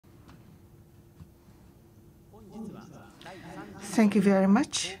Thank you very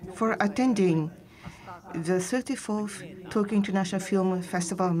much for attending the 34th Tokyo International Film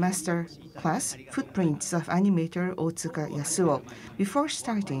Festival Master Class, Footprints of Animator Otsuka Yasuo. Before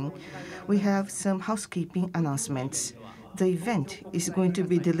starting, we have some housekeeping announcements. The event is going to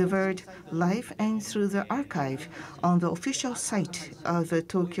be delivered live and through the archive on the official site of the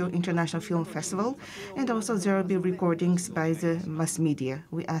Tokyo International Film Festival, and also there will be recordings by the mass media.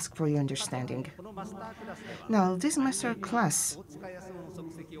 We ask for your understanding. Now, this master class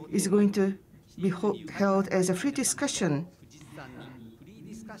is going to be held as a free discussion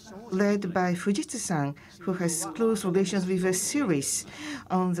led by Fujitsu-san, who has close relations with a series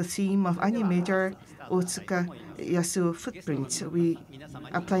on the theme of Animator Otsuka Yasuo Footprints. We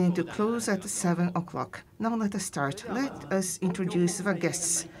are planning to close at 7 o'clock. Now let us start. Let us introduce the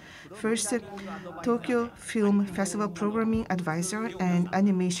guests. First, Tokyo Film Festival Programming Advisor and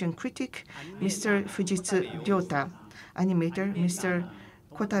Animation Critic, Mr. Fujitsu Ryota. Animator, Mr.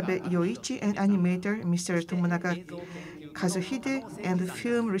 Kotabe Yoichi, and Animator, Mr. Tomonaga Kazuhide, and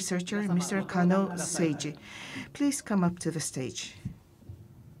Film Researcher, Mr. Kanoh Seiji. Please come up to the stage.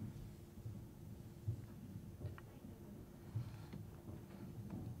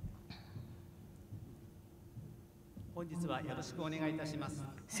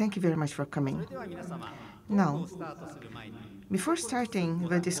 Thank you very much for coming. Now, before starting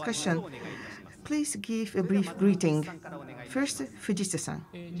the discussion, please give a brief greeting. First, Fujitsu-san.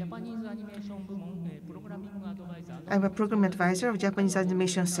 I'm a program advisor of Japanese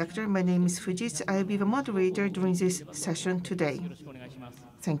animation sector. My name is Fujitsu. I will be the moderator during this session today.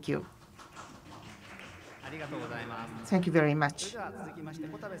 Thank you. Thank you very much.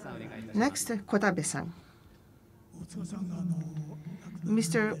 Next, Kotabe-san.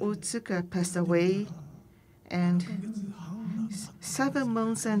 Mr. Otsuka passed away, and 7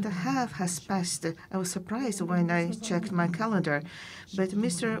 months and a half has passed. I was surprised when I checked my calendar, but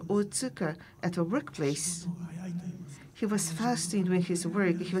Mr. Otsuka at the workplace, he was fast in doing his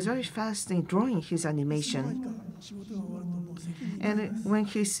work. He was very fast in drawing his animation. And when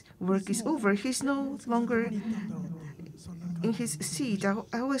his work is over, he's no longer in his seat. I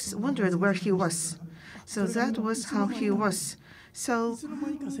always wondered where he was. So that was how he was. So,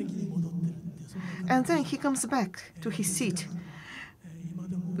 and then he comes back to his seat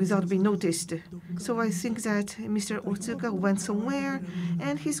without being noticed. So I think that Mr. Otsuka went somewhere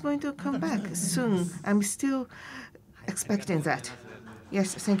and he's going to come back soon. I'm still expecting that.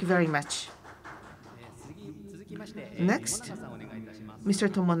 Yes, thank you very much. Next, Mr.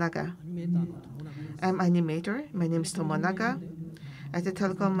 Tomonaga. I'm animator. My name is Tomonaga. At the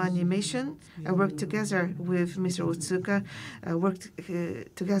Telecom Animation, I worked together with Mr. Otsuka, worked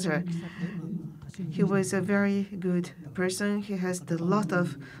together. He was a very good person. He has a lot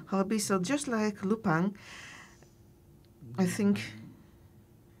of hobbies. So just like Lupin, I think,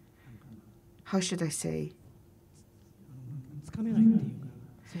 how should I say?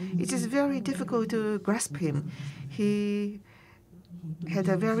 It is very difficult to grasp him. He had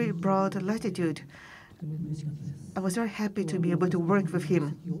a very broad latitude. I was very happy to be able to work with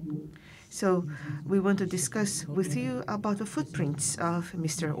him. So we want to discuss with you about the footprints of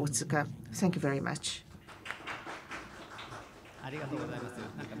Mr. Otsuka. Thank you very much.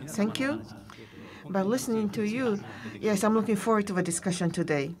 Thank you. By listening to you, yes, I'm looking forward to the discussion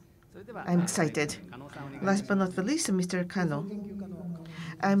today. I'm excited. Last but not the least, Mr. Kanoh.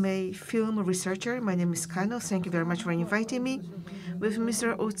 I'm a film researcher. My name is Kanoh. Thank you very much for inviting me. With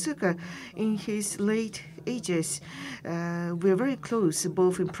Mr. Otsuka, in his late ages, we're very close,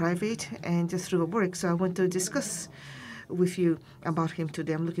 both in private and through work. So I want to discuss with you about him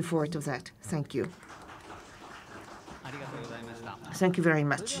today. I'm looking forward to that. Thank you. Thank you very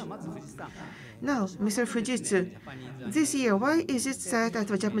much. Now, Mr. Fujitsu, this year, why is it that at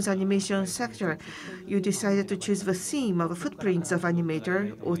the Japanese animation sector, you decided to choose the theme of footprints of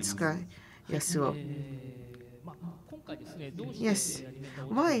animator Otsuka Yasuo? Yes.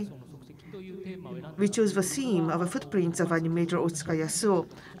 Why we chose the theme of the footprints of animator Otsuka Yasuo?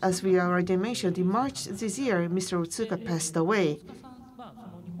 As we already mentioned, in March this year, Mr. Otsuka passed away.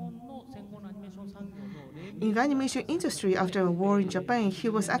 In the animation industry after the war in Japan, he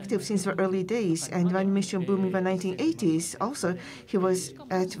was active since the early days, and the animation boom in the 1980s also, he was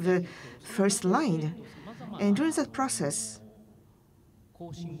at the first line. And during that process,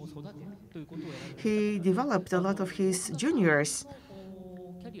 he developed a lot of his juniors.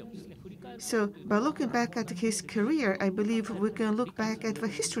 So by looking back at his career, I believe we can look back at the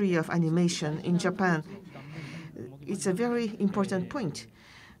history of animation in Japan. It's a very important point.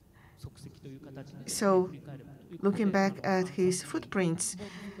 So looking back at his footprints,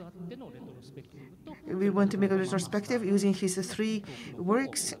 We want to make a retrospective using his 3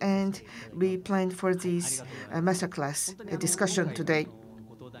 works, and we planned for this masterclass discussion today.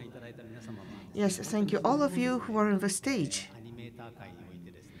 Yes, thank you. All of you who are on the stage.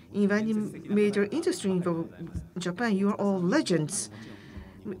 In the animator industry in Japan, you are all legends.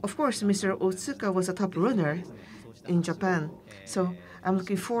 Of course, Mr. Otsuka was a top runner in Japan, so I'm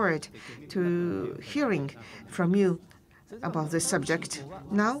looking forward to hearing from you about this subject.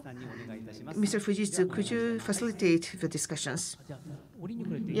 Now, Mr. Fujitsu, could you facilitate the discussions?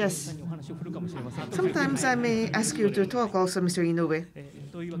 Yes. Sometimes I may ask you to talk also, Mr. Inoue.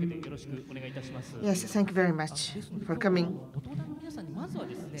 Yes, thank you very much for coming.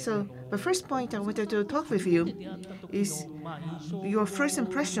 So the first point I wanted to talk with you is your first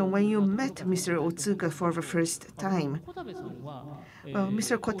impression when you met Mr. Otsuka for the first time. Well,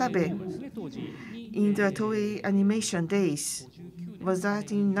 Mr. Kotabe, in the Toei animation days, was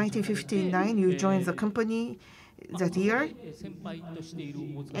that in 1959 you joined the company that year?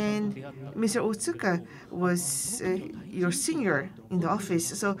 And Mr. Otsuka was your senior in the office.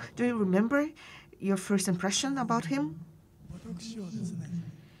 So do you remember your first impression about him?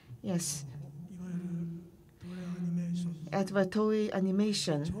 Yes. At the Toei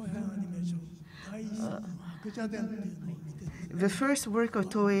animation, the first work of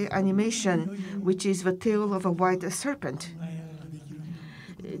Toei animation, which is The Tale of a White Serpent.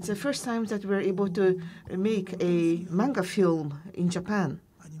 It's the first time that we're able to make a manga film in Japan.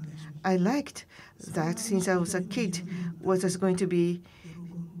 I liked that since I was a kid, what was going to be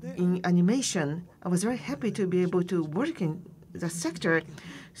in animation. I was very happy to be able to work in the sector.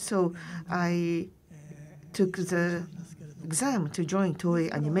 So I took the exam to join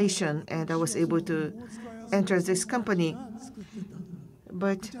Toei Animation, and I was able to enter this company.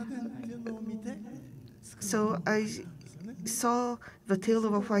 But so I saw The Tale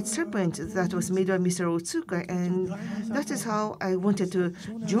of a White Serpent that was made by Mr. Otsuka, and that is how I wanted to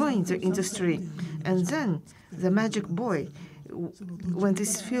join the industry. And then The Magic Boy, when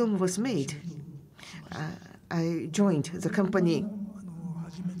this film was made, I joined the company.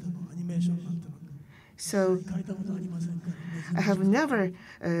 So I have never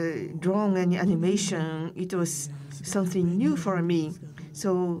drawn any animation. It was something new for me.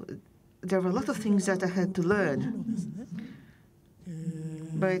 So there were a lot of things that I had to learn.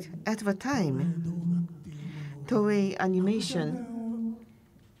 But at the time, Toei Animation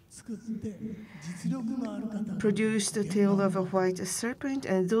produced The Tale of a White Serpent,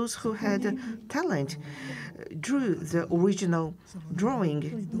 and those who had talent drew the original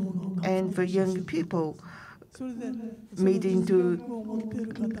drawing, and the young people made into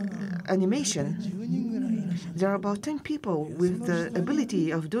animation. There are about 10 people with the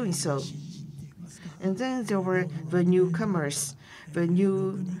ability of doing so. And then there were the newcomers, the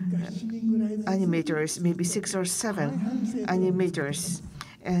new animators, maybe 6 or 7 animators,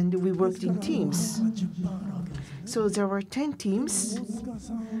 and we worked in teams. So there were 10 teams,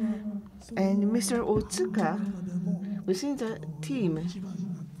 and Mr. Otsuka, within the team,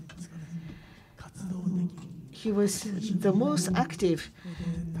 he was the most active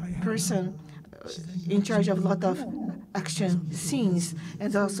person in charge of a lot of action scenes,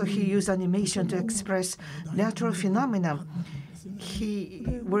 and also he used animation to express natural phenomena. He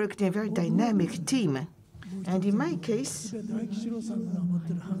worked in a very dynamic team. And in my case,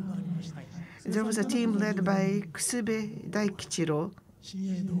 there was a team led by Kusube Daikichiro.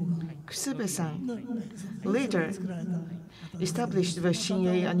 Kusube-san later established the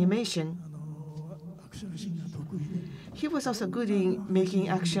Shinei animation. He was also good in making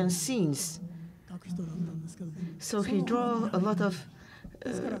action scenes. So he drew a lot of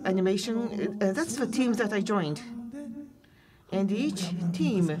animation. That's the team that I joined. And each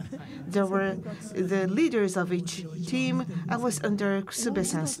team, there were the leaders of each team. I was under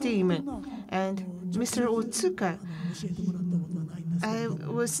Kusube-san's team. And Mr. Otsuka, I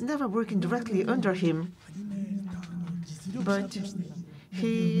was never working directly under him. But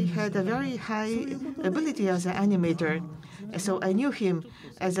he had a very high ability as an animator. So I knew him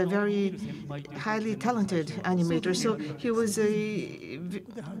as a very highly talented animator. So he was a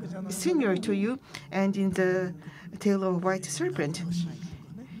senior to you. And in The Tale of a White Serpent,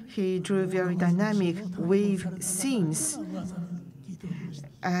 he drew very dynamic wave scenes.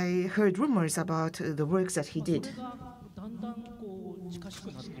 I heard rumors about the works that he did.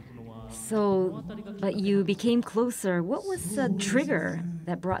 So, but you became closer. What was the trigger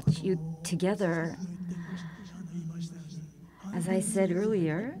that brought you together? As I said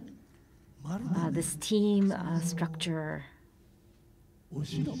earlier, this team structure,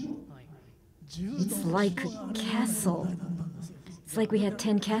 it's like a castle. It's like we had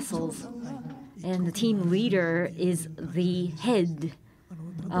 10 castles. and the team leader is the head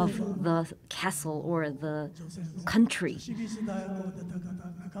of the castle or the country.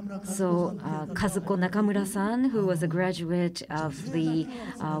 So Kazuko Nakamura-san, who was a graduate of the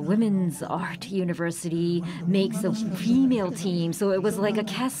Women's Art University, makes a female team. So it was like a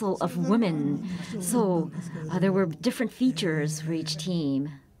castle of women. So there were different features for each team.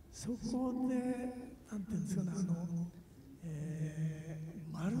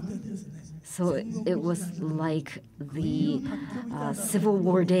 So it was like the Civil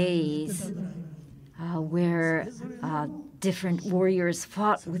War days where different warriors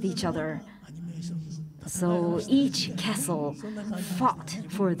fought with each other. So each castle fought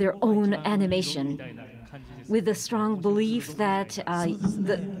for their own animation with a strong belief that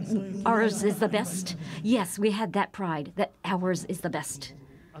ours is the best. Yes, we had that pride, that ours is the best.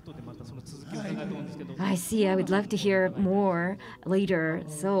 I see. I would love to hear more later.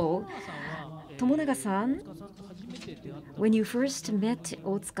 So, Tomonaga-san, when you first met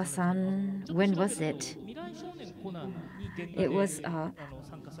Otsuka-san, when was it? It was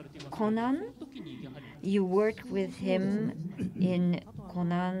Conan. You worked with him in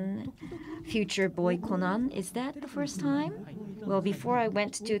Conan, Future Boy Conan. Is that the first time? Well, before I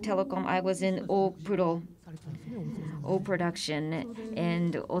went to Telecom, I was in O Production,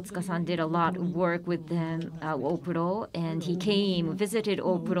 and Otsuka-san did a lot of work with them, O Pro, and he came, visited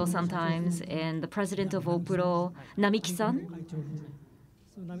O Pro sometimes, and the president of O Pro, Namiki-san,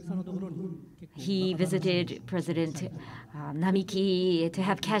 he visited President Namiki to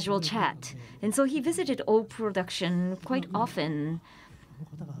have casual chat. And so he visited O Production quite often.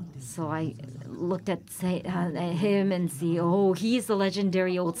 So I looked at him and see, oh, he's the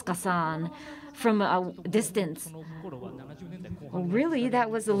legendary Otsuka-san from a distance. Oh, really?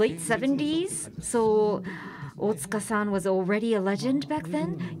 That was the late 70s? So Otsuka-san was already a legend back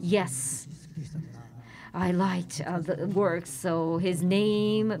then? Yes. I liked the work, so his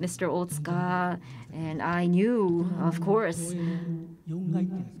name, Mr. Otsuka, and I knew, of course.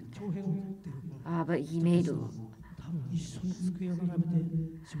 But he made...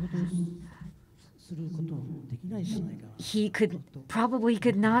 He probably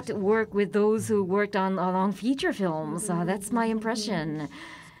could not work with those who worked on long feature films. That's my impression.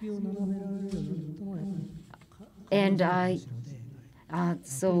 And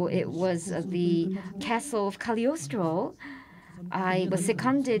so it was the castle of Cagliostro. I was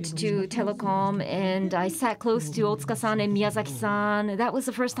seconded to Telecom, and I sat close to Otsuka-san and Miyazaki-san. That was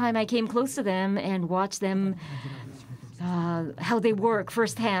the first time I came close to them and watched them, how they work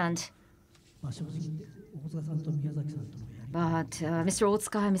firsthand. But Mr.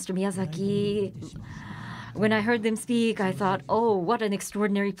 Otsuka and Mr. Miyazaki, when I heard them speak, I thought, oh, what an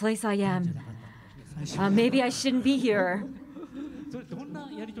extraordinary place I am. Maybe I shouldn't be here.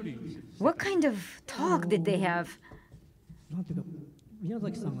 What kind of talk did they have?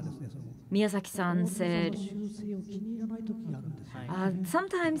 Miyazaki-san said,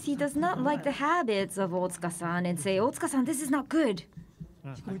 sometimes he does not like the habits of Otsuka-san and say, Otsuka-san, this is not good.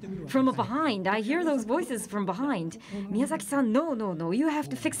 From behind, I hear those voices from behind. Miyazaki-san, no, you have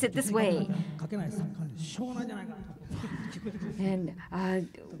to fix it this way. And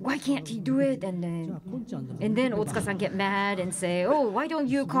why can't he do it? And then Otsuka-san get mad and say, oh, why don't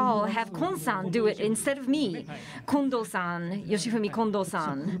you have Kon-san do it instead of me? Kondo-san, Yoshifumi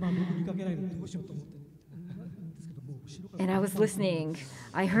Kondo-san. And I was listening.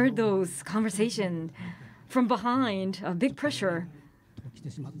 I heard those conversations from behind, a big pressure.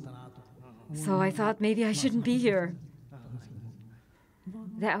 So I thought maybe I shouldn't be here.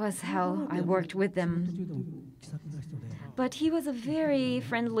 That was how I worked with them. But he was a very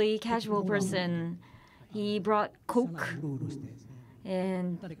friendly, casual person. He brought Coke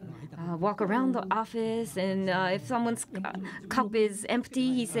and walk around the office. And if someone's cup is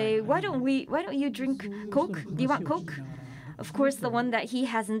empty, he say, "Why don't you drink Coke? Do you want Coke?" Of course, the one that he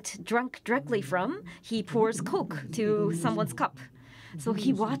hasn't drunk directly from, he pours Coke to someone's cup. So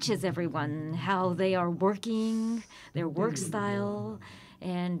he watches everyone, how they are working, their work style,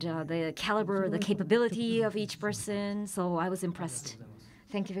 and the caliber, the capability of each person. So I was impressed.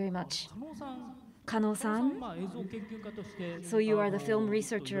 Thank you very much. Kanoh-san, so you are the film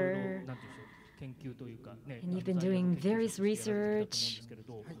researcher, and you've been doing various research.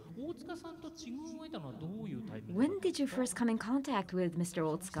 When did you first come in contact with Mr.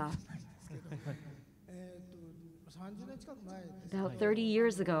 Otsuka? About 30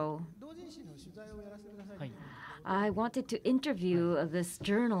 years ago. I wanted to interview this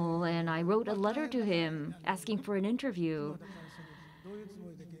journal, and I wrote a letter to him asking for an interview.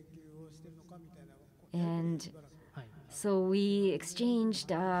 And So we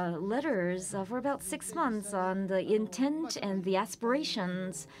exchanged letters for about 6 months on the intent and the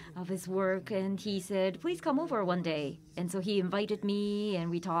aspirations of his work. And he said, please come over one day. And so he invited me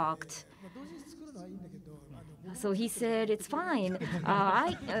and we talked. So he said, it's fine.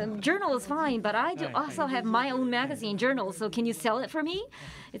 Journal is fine, but I do also have my own magazine, Journal. So can you sell it for me?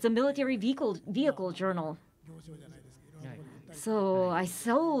 It's a military vehicle journal. So I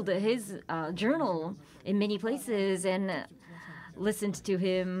sold his journal in many places and listened to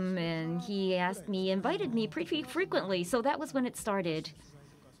him, and he invited me pretty frequently. So that was when it started.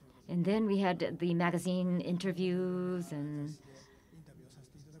 And then we had the magazine interviews, and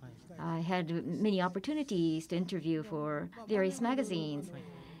I had many opportunities to interview for various magazines.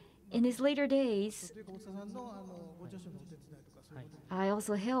 In his later days, I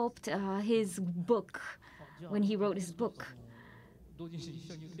also helped his book when he wrote his book.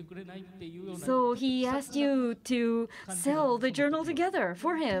 So he asked you to sell the journal together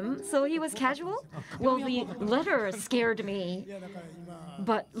for him. So he was casual? Well, the letter scared me.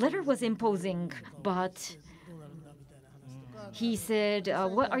 But letter was imposing. But he said,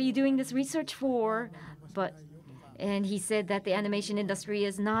 what are you doing this research for? And he said that the animation industry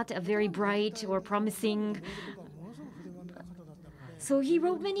is not very bright or promising. So he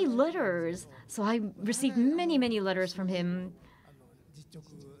wrote many letters. So I received many, many letters from him.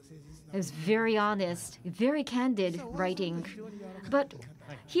 It was very honest, very candid writing. But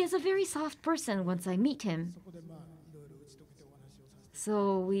he is a very soft person once I meet him.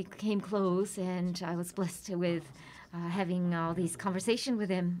 So we came close, and I was blessed with having all these conversations with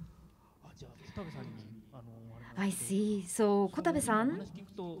him. I see. So Kotabe-san,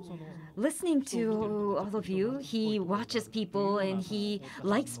 listening to all of you, he watches people and he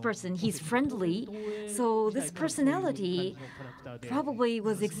likes person. He's friendly. So this personality probably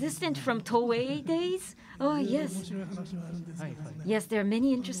was existent from Toei days. Oh, yes. Yes, there are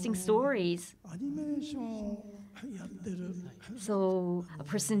many interesting stories. So a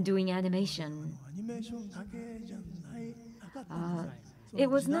person doing animation. It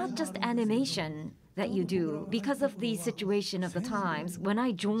was not just animation that you do. Because of the situation of the times, when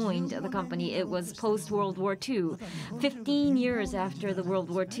I joined the company, it was post-World War II. 15 years after the World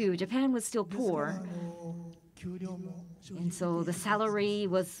War II, Japan was still poor. And so the salary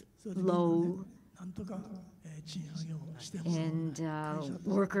was low. And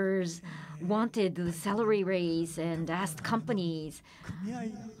workers wanted the salary raise and asked companies.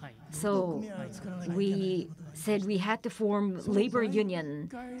 So we said we had to form labor union.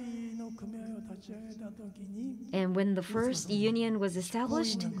 And when the first union was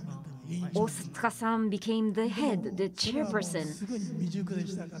established, Otsuka-san became the head, the chairperson.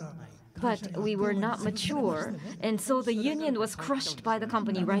 But we were not mature, and so the union was crushed by the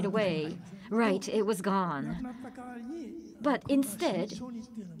company right away. Right, it was gone. But instead,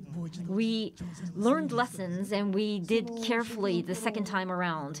 we learned lessons and we did carefully the second time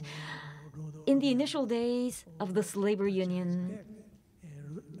around. In the initial days of this labor union,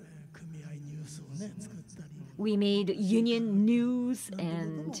 we made union news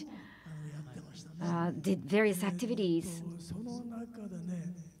and did various activities.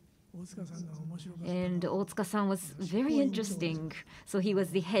 And Otsuka-san was very interesting. So he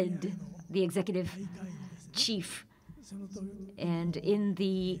was the head, the executive chief. And in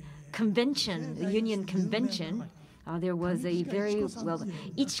the convention, the union convention, there was a very,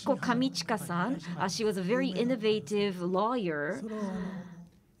 Ichiko Kamichika-san. She was a very innovative lawyer.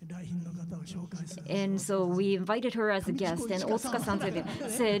 And so we invited her as a guest, and Otsuka-san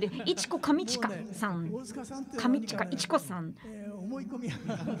said, Ichiko Kamichika-san, Kamichika Ichiko-san.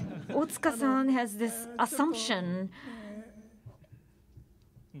 Otsuka-san has this assumption.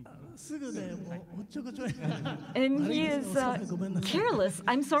 And he is careless.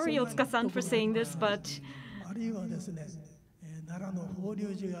 I'm sorry, Otsuka-san, for saying this, but...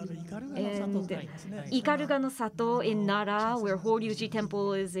 And Ikaruga no Sato in Nara, where Horyuji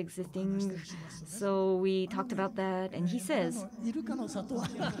Temple is existing. So we talked about that, and he says,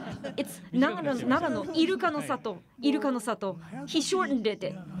 it's Nara no Iruka no Sato, Iruka no Sato. He shortened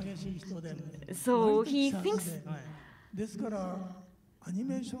it. So he thinks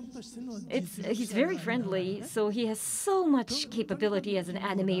he's very friendly, so he has so much capability as an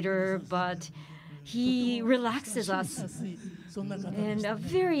animator, but he relaxes us, and a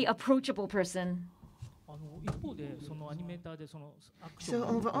very approachable person. So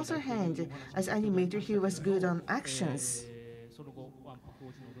on the other hand, as animator, he was good on actions.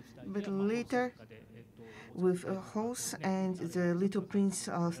 But later, with a horse and the little prince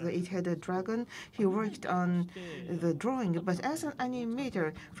of the eight-headed dragon, he worked on the drawing. But as an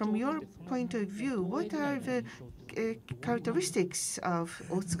animator, from your point of view, what are the characteristics of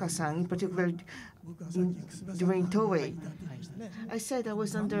Otsuka-san, in particular during Toei. I said I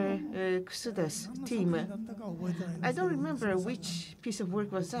was under Kusuda's team. I don't remember which piece of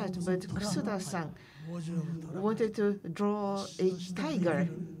work was that, but Kusuda-san wanted to draw a tiger.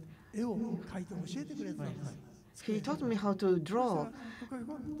 He taught me how to draw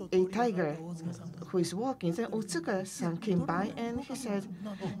a tiger who is walking. Then Otsuka-san came by and he said,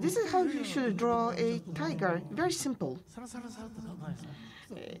 "This is how you should draw a tiger. Very simple."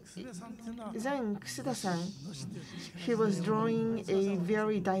 Then Kusuda-san, he was drawing a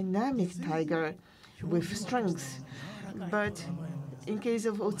very dynamic tiger with strength. But in case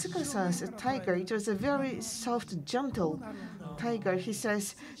of Otsuka-san's tiger, it was a very soft, gentle tiger. He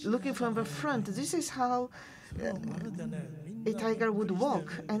says, looking from the front, this is how a tiger would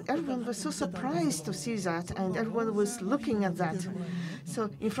walk. And everyone was so surprised to see that, and everyone was looking at that. So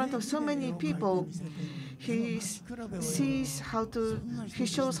in front of so many people, he shows how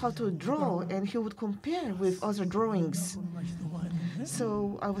to draw, and he would compare with other drawings.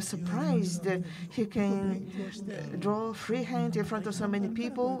 So I was surprised that he can draw freehand in front of so many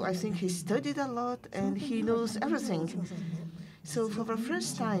people. I think he studied a lot and he knows everything. So for the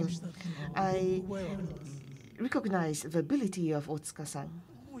first time, I recognized the ability of Otsuka-san.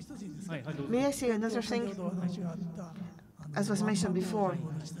 May I say another thing? As was mentioned before,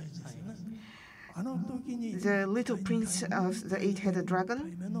 the Little Prince of the Eight-Headed Dragon,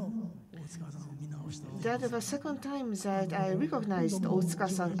 that was the second time that I recognized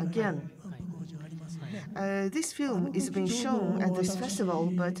Otsuka-san again. This film is being shown at this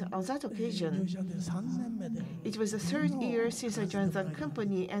festival, but on that occasion, it was the third year since I joined the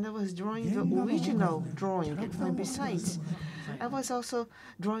company, and I was drawing the original drawing. And besides, I was also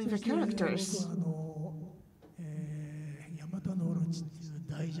drawing the characters.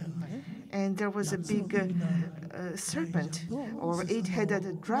 And there was a big serpent or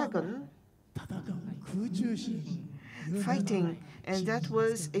eight-headed dragon fighting, and that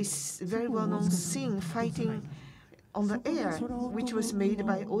was a very well-known scene, fighting on the air, which was made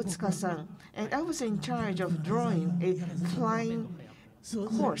by Otsuka-san. And I was in charge of drawing a flying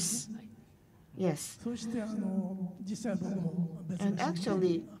horse. Yes. And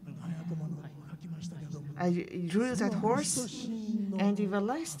actually, I drew that horse, and in the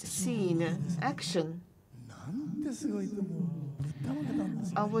last scene, action,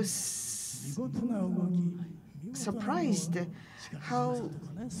 I was surprised how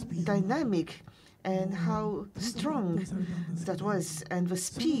dynamic and how strong that was, and the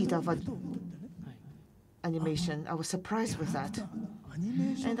speed of animation. I was surprised with that.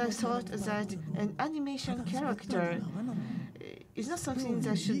 And I thought that an animation character is not something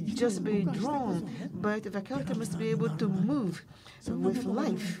that should just be drawn, but the character must be able to move with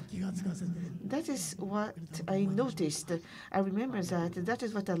life. That is what I noticed. I remember that. That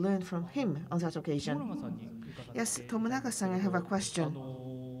is what I learned from him on that occasion. Yes, Tomonaga-san, I have a question.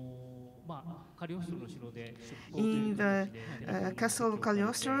 In the castle of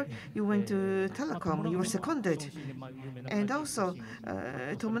Cagliostro, you went to telecom, you were seconded. And also,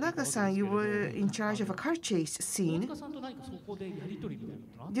 Tomonaga-san, you were in charge of a car chase scene.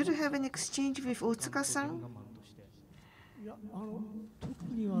 Did you have an exchange with Otsuka-san?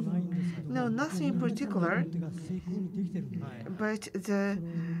 No, nothing in particular. But the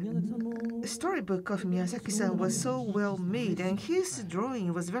storybook of Miyazaki-san was so well made, and his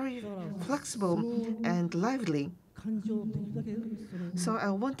drawing was very flexible and lively. So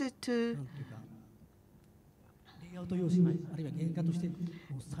I wanted to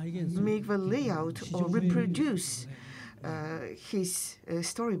make the layout or reproduce his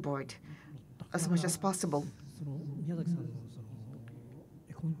storyboard as much as possible.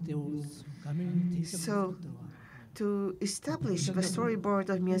 So to establish the storyboard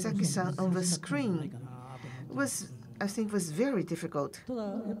of Miyazaki-san on the screen was, I think, was very difficult.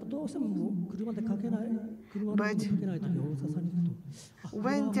 But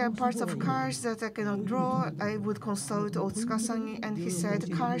when there are parts of cars that I cannot draw, I would consult Otsuka-san, and he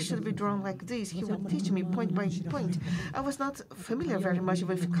said cars should be drawn like this. He would teach me point by point. I was not familiar very much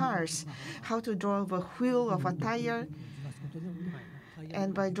with cars, how to draw the wheel of a tire.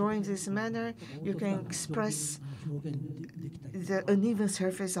 And by drawing this manner, you can express the uneven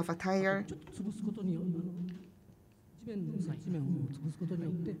surface of a tire.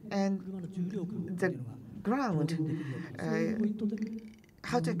 And the ground,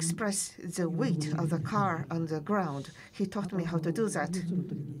 how to express the weight of the car on the ground. He taught me how to do that.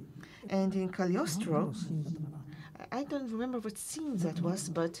 And in Cagliostro, I don't remember what scene that was,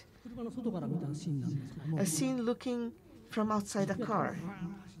 but a scene looking from outside a car.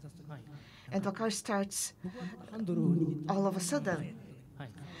 and the car starts all of a sudden.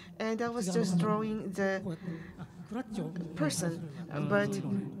 And I was just drawing the person, but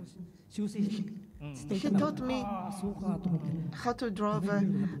he taught me how to draw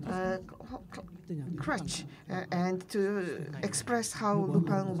the crutch and to express how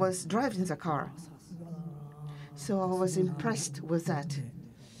Lupin was driving the car. So I was impressed with that.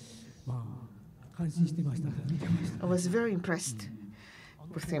 I was very impressed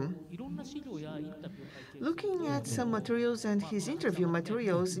with him. Looking at some materials and his interview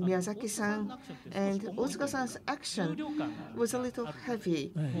materials, Miyazaki-san and Otsuka-san's action was a little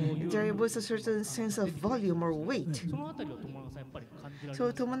heavy. There was a certain sense of volume or weight.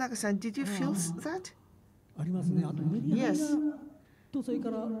 So Tomonaga-san, did you feel that? Yes.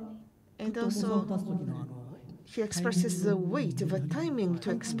 And also, he expresses the weight, the timing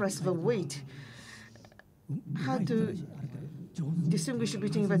to express the weight. How to distinguish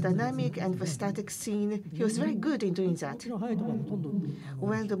between the dynamic and the static scene. He was very good in doing that.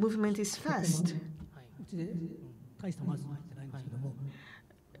 When the movement is fast,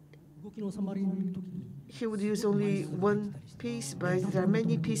 he would use only one piece, but there are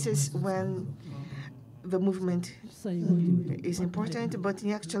many pieces when the movement is important. But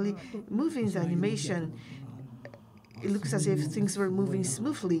in actually moving the animation, it looks as if things were moving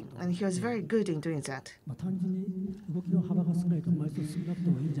smoothly, and he was very good in doing that.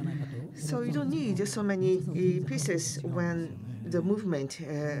 So you don't need so many pieces when the movement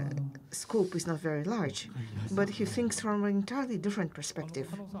scope is not very large, but he thinks from an entirely different perspective.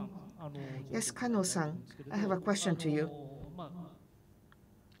 Yes, Kanoh-san, I have a question to you.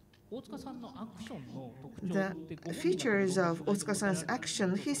 The features of Otsuka-san's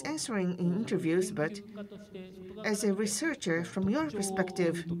action, he's answering in interviews, but as a researcher, from your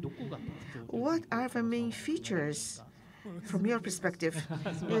perspective, what are the main features from your perspective?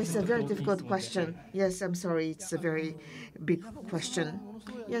 It's a very difficult question. Yes, I'm sorry, it's a very big question.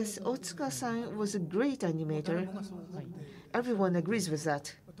 Yes, Otsuka-san was a great animator. Everyone agrees with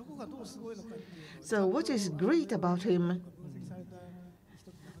that. So what is great about him?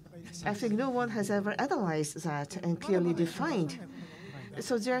 I think no one has ever analyzed that and clearly defined.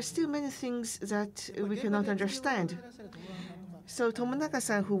 So there are still many things that we cannot understand. So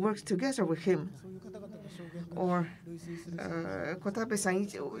Tomonaga-san, who worked together with him, or Kotabe-san,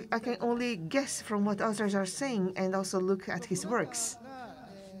 I can only guess from what others are saying and also look at his works.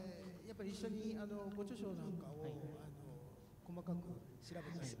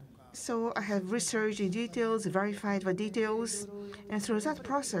 So I have researched in details, verified the details, and through that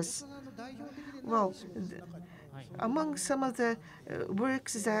process, well, among some of the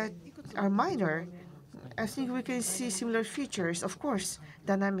works that are minor, I think we can see similar features. Of course,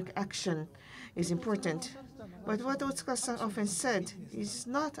 dynamic action is important. But what Otsuka-san often said is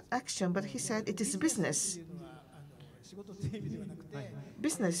not action, but he said it is business.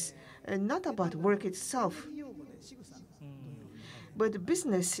 Business, not about work itself, but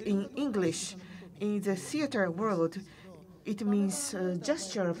business in English, in the theater world, it means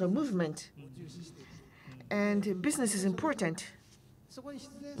gesture of a movement. And business is important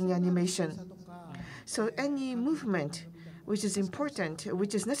in animation. So any movement which is important,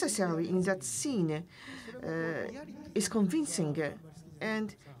 which is necessary in that scene, is convincing.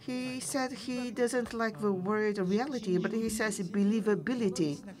 And he said he doesn't like the word reality, but he says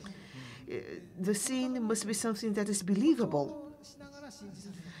believability. The scene must be something that is believable.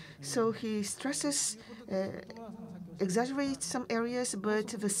 So he stresses, exaggerates some areas, but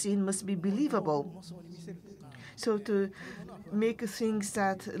the scene must be believable. So to make things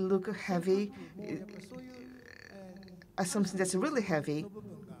that look heavy as something that's really heavy.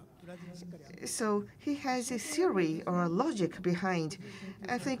 So he has a theory or a logic behind.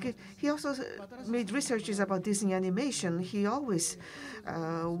 I think he also made researches about Disney animation. He always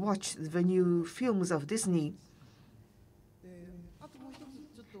watched the new films of Disney.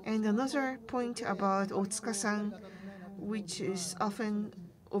 And another point about Otsuka-san, which is often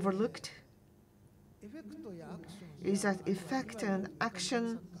overlooked, is that effect and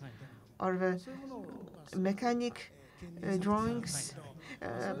action or the mechanic drawings.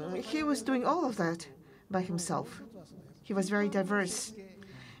 He was doing all of that by himself. He was very diverse.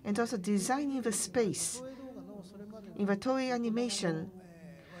 And also designing the space. In the toy animation,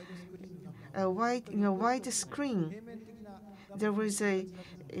 a wide screen, there was a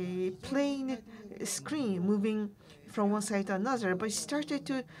plain screen moving from one side to another, but he started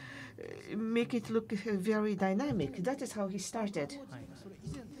to make it look very dynamic. That is how he started.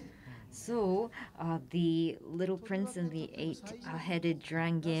 So the Little Prince and the Eight-Headed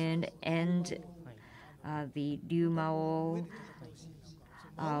Dragon and the Ryumao,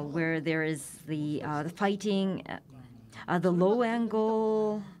 where there is the fighting, the low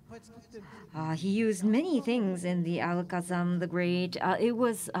angle. He used many things in the Alakazam the Great. It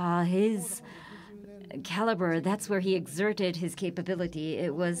was his caliber. That's where he exerted his capability.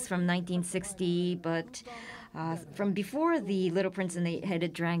 It was from 1960, but from before the Little Prince and the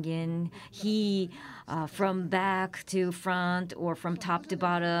Eight-Headed Dragon, he, from back to front or from top to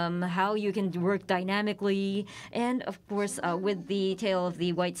bottom, how you can work dynamically. And of course, with the Tale of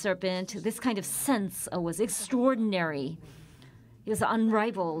the White Serpent, this kind of sense was extraordinary. It was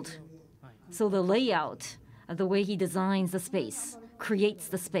unrivaled. So the layout, the way he designs the space, creates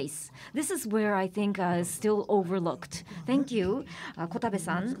the space. This is where I think is still overlooked. Thank you,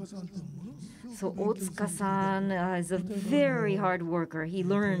 Kotabe-san. So Otsuka-san is a very hard worker. He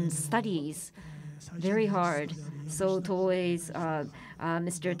learns, studies very hard. So Toei's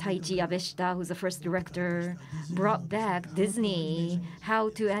Mr. Taichi Abeshita, who's the first director, brought back Disney how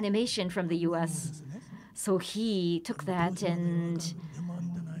to animation from the US. So he took that, and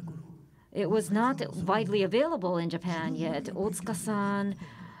it was not widely available in Japan yet. Otsuka-san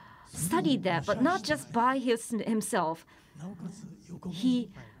studied that, but not just by himself. He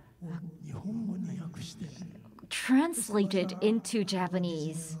translated into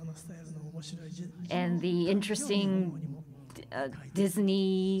Japanese. And the interesting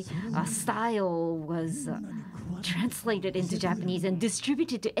Disney style was translated into Japanese and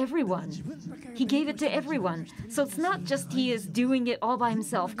distributed to everyone. He gave it to everyone. So it's not just he is doing it all by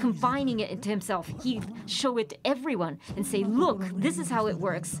himself, confining it into himself. He showed it to everyone and say, look, this is how it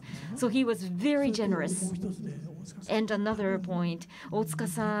works. So he was very generous. And another point,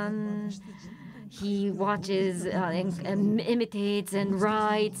 Otsuka-san, he watches and imitates and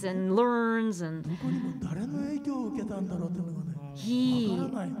writes and learns, and he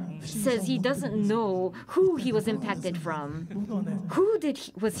says he doesn't know who he was impacted from. Who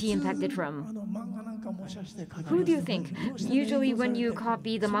was he impacted from? Who do you think? Usually when you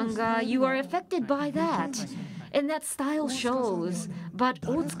copy the manga, you are affected by that. And that style shows. But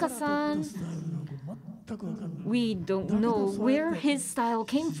Otsuka-san, we don't know where his style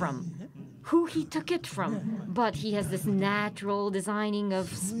came from, who he took it from, but he has this natural designing of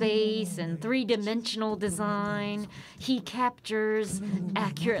space and three-dimensional design. He captures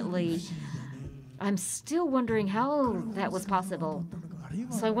accurately. I'm still wondering how that was possible.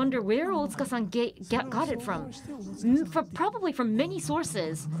 So I wonder where Otsuka-san got it from. Probably from many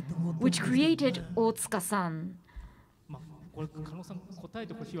sources, which created Otsuka-san.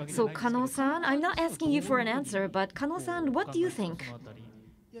 So Kanoh-san, I'm not asking you for an answer, but Kanoh-san, what do you think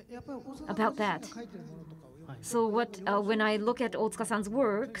about that? So when I look at Otsuka-san's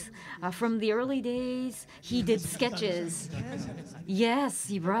works, from the early days, he did sketches. Yes,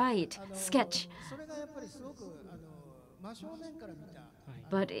 you're right, sketch.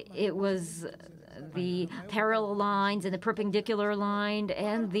 But it was the parallel lines and the perpendicular line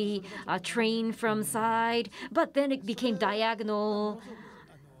and the train from side, but then it became diagonal.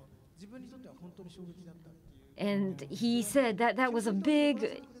 And he said that that was a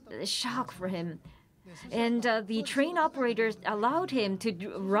big shock for him. And the train operators allowed him to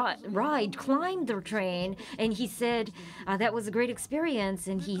climb the train. And he said that was a great experience.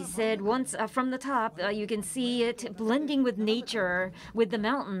 And he said once from the top, you can see it blending with nature, with the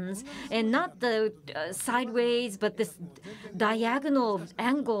mountains. And not the sideways, but this diagonal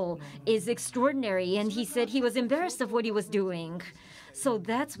angle is extraordinary. And he said he was embarrassed of what he was doing. So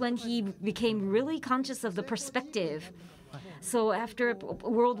that's when he became really conscious of the perspective. So after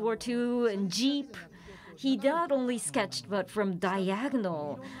World War II and Jeep, he not only sketched, but from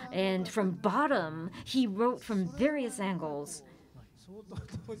diagonal and from bottom, he wrote from various angles.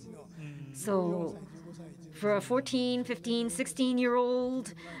 So for a 14, 15,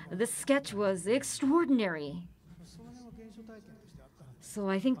 16-year-old, the sketch was extraordinary. So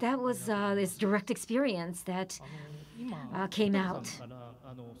I think that was this direct experience that came out.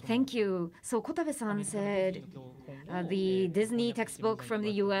 Thank you. So Kotabe-san said the Disney textbook from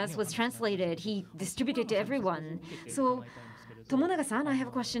the US was translated. He distributed to everyone. So Tomonaga-san, I have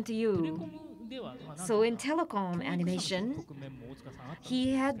a question to you. So in telecom animation,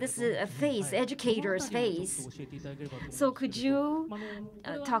 he had this face, educator's face. So could you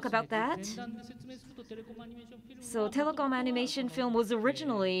talk about that? So telecom animation film was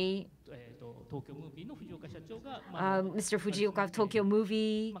originally Mr. Fujioka of Tokyo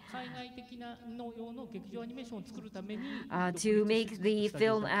Movie to make the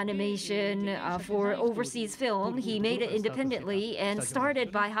film animation for overseas film. He made it independently and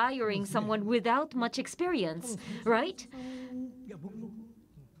started by hiring someone without much experience, right?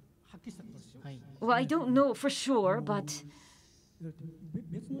 Well, I don't know for sure, but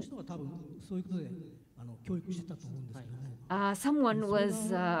Someone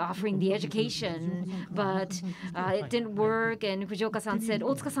was offering the education, but it didn't work, and Fujioka-san said,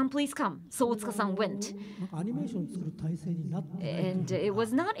 Otsuka-san, please come. So Otsuka-san went. And it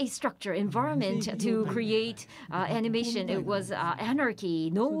was not a structure, environment to create animation. It was anarchy,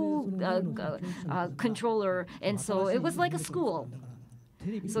 no controller, and so it was like a school.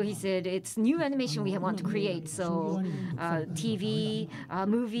 So he said, it's new animation we want to create. So TV,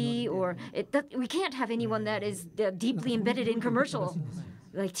 movie, or we can't have anyone that is deeply embedded in commercial,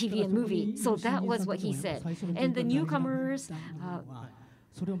 like TV and movie. So that was what he said. And the newcomers,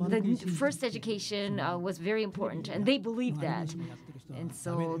 the first education was very important, and they believed that. And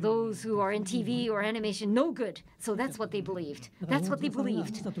so those who are in TV or animation, no good. So that's what they believed. That's what they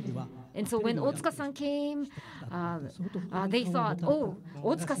believed. And so when Otsuka-san came, they thought, oh,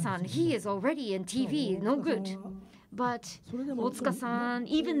 Otsuka-san, he is already in TV, no good. But Otsuka-san,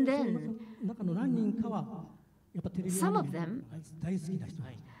 even then, some of them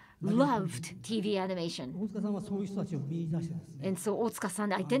loved TV animation. And so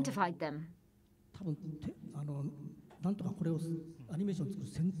Otsuka-san identified them.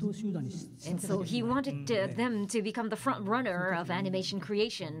 And so he wanted them to become the front runner of animation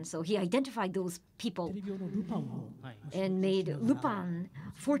creation. So he identified those people and made Lupin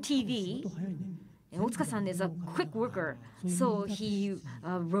for TV. And Otsuka-san is a quick worker, so he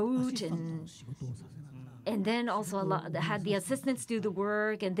wrote and then also had the assistants do the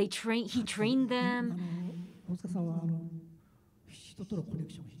work, and he trained them.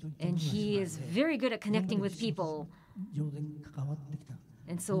 And he is very good at connecting with people.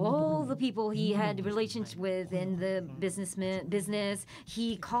 And so all the people he had relations with in the business,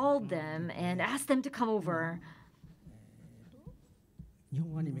 he called them and asked them to come over.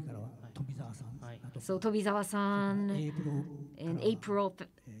 So Tobizawa-san, in April,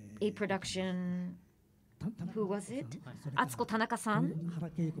 A Production, who was it? Atsuko Tanaka-san,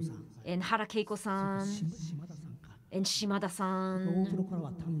 and Hara Keiko-san, and Shimada-san,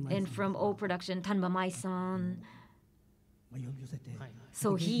 and from O Production, Tanma Mai-san.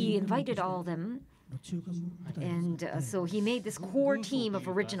 So he invited all of them, and so he made this core team of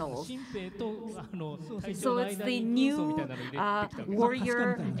originals. So it's the new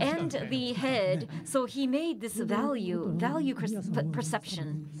warrior and the head. So he made this value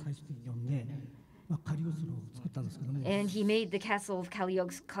perception. And he made the castle of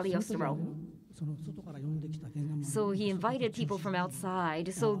Cagliostro. So he invited people from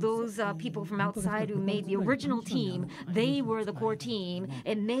outside. So those people from outside who made the original team, they were the core team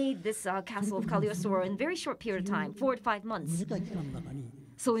and made this castle of Cagliostro in a very short period of time, 4 to 5 months.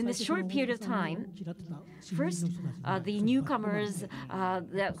 So in this short period of time, first, the newcomers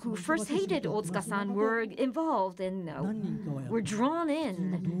who first hated Otsuka-san were involved and were drawn in.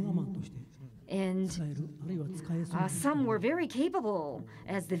 And some were very capable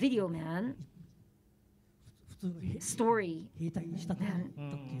as the video man, story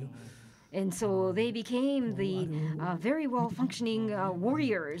man. And so they became the very well-functioning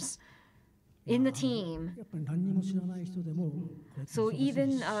warriors in the team. So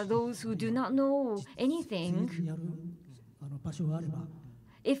even those who do not know anything,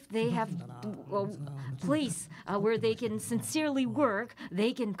 if they have a place where they can sincerely work,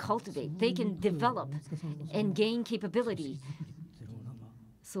 they can cultivate, they can develop and gain capability.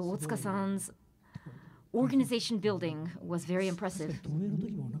 So Otsuka-san's organization building was very impressive.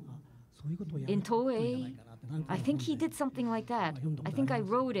 In Toei, I think he did something like that. I think I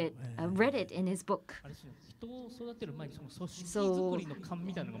read it in his book. So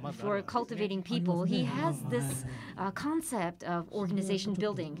for cultivating people, he has this concept of organization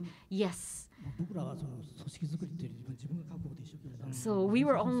building. Yes. So we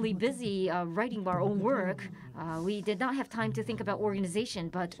were only busy writing our own work. We did not have time to think about organization,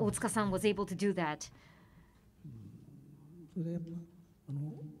 but Otsuka-san was able to do that.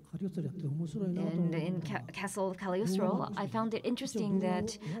 And in Castle of Cagliostro, I found it interesting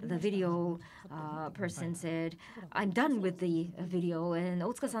that the video person said, I'm done with the video, and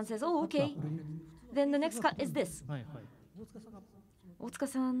Otsuka-san says, oh, okay, then the next cut is this.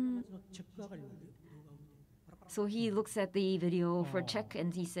 Otsuka-san, so he looks at the video for check,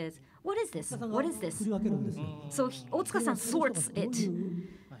 and he says, what is this? What is this? So Otsuka-san sorts it.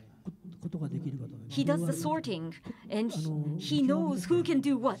 He does the sorting, and he knows who can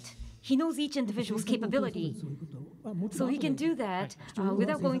do what. He knows each individual's capability. So he can do that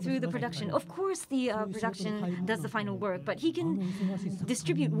without going through the production. Of course, the production does the final work, but he can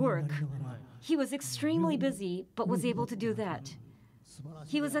distribute work. He was extremely busy, but was able to do that.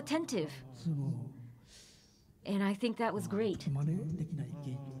 He was attentive. And I think that was great.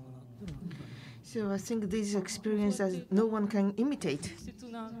 So I think this is experience that no one can imitate.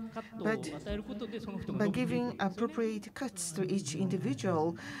 But by giving appropriate cuts to each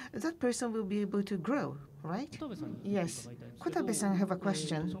individual, that person will be able to grow, right? Yes. Kotabe-san, I have a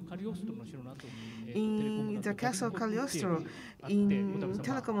question. In the castle of Cagliostro, in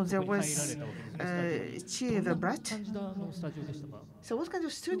Telecom, there was Chie the Brat. So what kind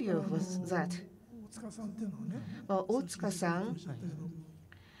of studio was that? Well, Otsuka-san,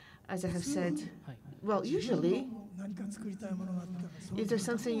 as I have said, well, usually, if there's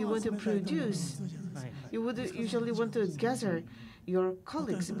something you want to produce, you would usually want to gather your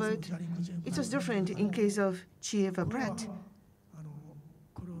colleagues, but it was different in case of Chie the Brat.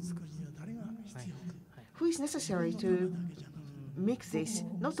 Who is necessary to make this,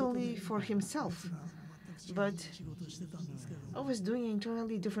 not only for himself, but I was doing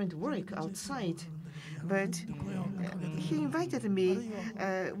entirely different work outside. But he invited me,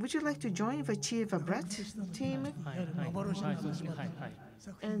 would you like to join the Chie the Brat team?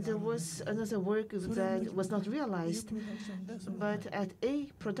 And there was another work that was not realized, but at A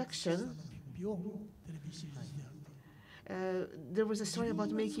production, there was a story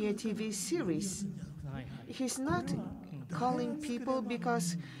about making a TV series. He's not calling people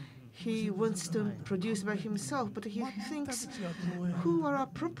because he wants to produce by himself, but he thinks who are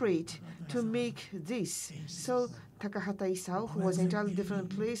appropriate to make this. So Takahata Isao, who was in an entirely different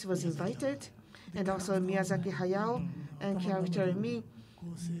place, was invited, and also Miyazaki Hayao and character me.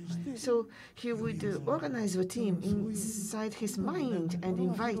 So he would organize the team inside his mind and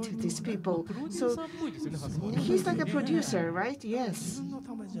invite these people. So he's like a producer, right? Yes.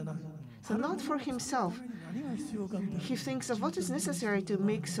 So not for himself. He thinks of what is necessary to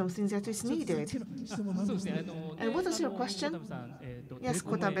make something that is needed. And what is your question? Yes,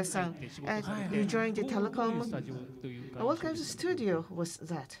 Kotabe-san. You joined the telecom. What kind of studio was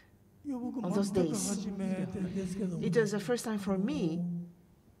that on those days? It was the first time for me.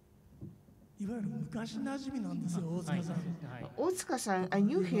 Otsuka-san, I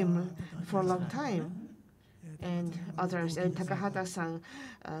knew him for a long time. And others, and Takahata-san,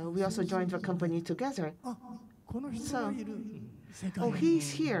 we also joined the company together. So, oh, he's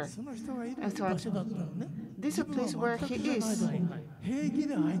here. I thought, this is a place where he is.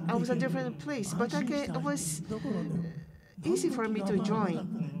 I was a different place, but it was easy for me to join.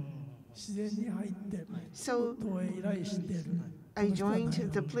 So, I joined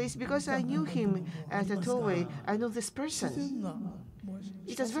the place because I knew him at the Toei. I know this person.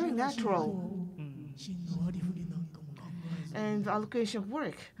 It was very natural. And the allocation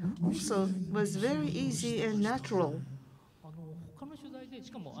work also was very easy and natural.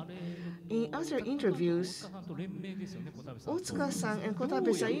 In other interviews, Otsuka-san and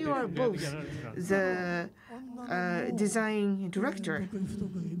Kotabe-san, you are both the design director.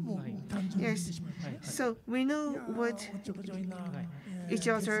 Yes, so we know what each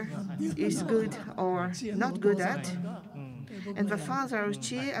other is good or not good at. And the father of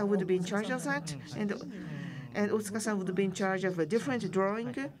Chie, I would be in charge of that. And Otsuka-san would be in charge of a different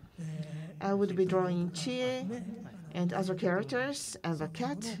drawing. I would be drawing Chie and other characters, and the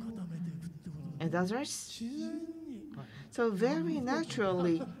cat, and others. So very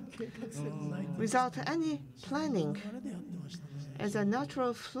naturally, without any planning, as a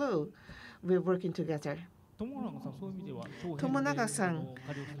natural flow, we're working together. Tomonaga-san,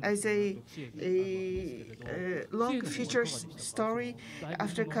 as a long feature story,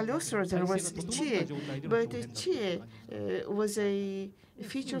 after Cagliostro there was Chie, but Chie was a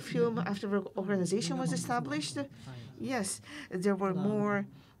feature film after the organization was established. Yes, there were more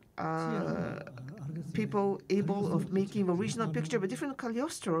people able of making the original picture, but different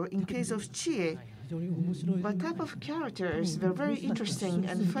Cagliostro in case of Chie. But type of characters were very interesting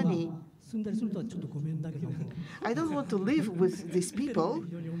and funny. I don't want to live with these people,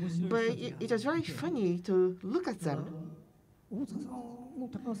 but it was very funny to look at them.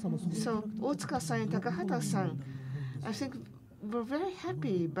 So Otsuka-san and Takahata-san, I think, were very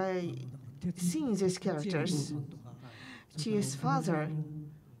happy by seeing these characters. Chie's father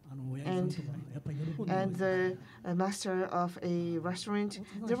and the master of a restaurant,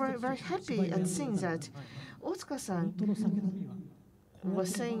 they were very happy and seeing that. Otsuka-san was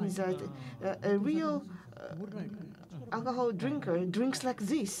saying that a real alcohol drinker drinks like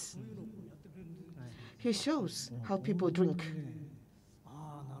this. He shows how people drink.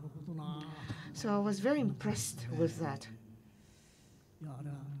 So I was very impressed with that.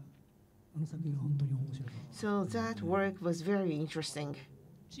 So that work was very interesting.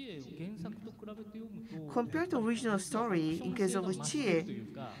 Compared to original story, in case of Chie,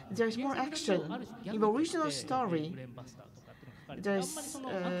 there's more action. In the original story, there's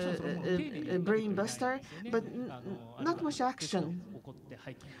a brain buster, but not much action.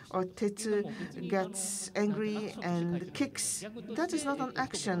 Or Tetsu gets angry and kicks. That is not an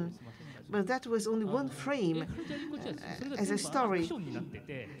action. But that was only one frame as a story.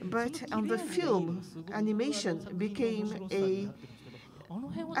 But on the film, animation became a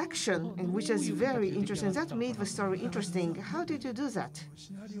action, and which is very interesting. That made the story interesting. How did you do that?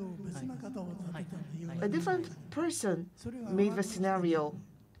 A different person made the scenario,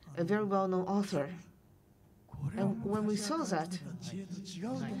 a very well-known author. And when we saw that,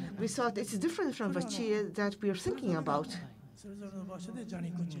 we thought it's different from the Chie that we are thinking about.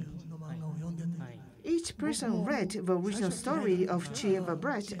 Each person read the original story of Chie the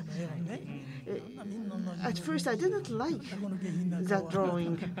Brat. At first, I didn't like that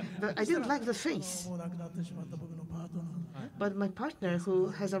drawing. I didn't like the face. But my partner, who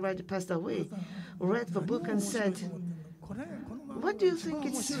has already passed away, read the book and said, "What do you think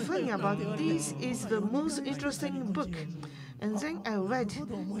is funny about it? This is the most interesting book." And then I read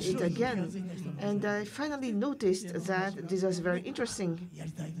it again, and I finally noticed that this was very interesting.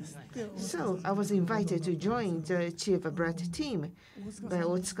 So I was invited to join the Chie the Brat team by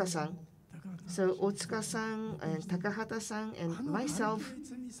Otsuka-san. So Otsuka-san and Takahata-san and myself,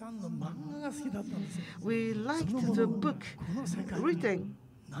 we liked the book written.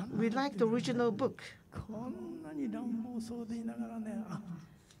 We liked the original book.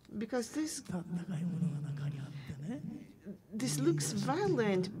 Because this looks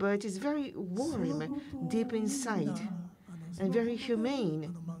violent, but it's very warm deep inside and very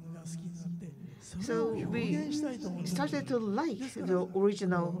humane. So we started to like the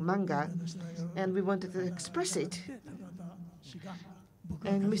original manga, and we wanted to express it.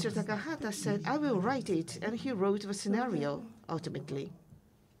 And Mr. Takahata said, "I will write it," and he wrote the scenario ultimately.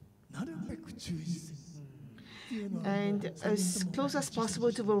 And as close as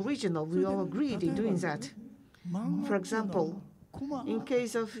possible to the original, we all agreed in doing that. For example, in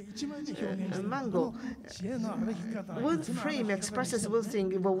case of Mango, one frame expresses one thing,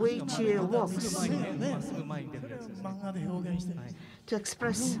 the way Chie walks. To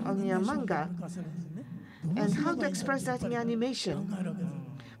express on your manga, and how to express that in animation.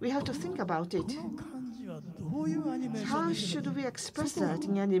 We have to think about it. How should we express that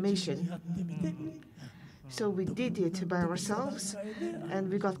in animation? So we did it by ourselves, and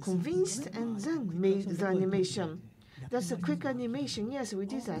we got convinced, and then made the animation. That's a quick animation. Yes, we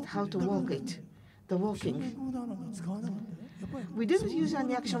did that. How to walk it, the walking. We didn't use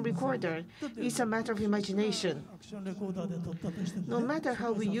any action recorder. It's a matter of imagination. No matter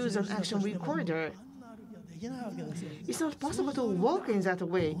how we use an action recorder, it's not possible to walk in that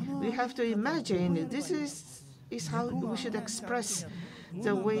way. We have to imagine this is how we should express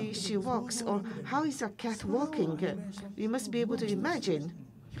the way she walks, or how is a cat walking. We must be able to imagine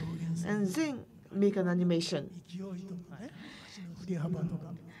and then make an animation.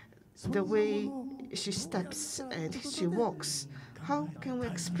 The way she steps and she walks, how can we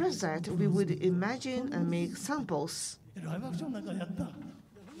express that? We would imagine and make samples.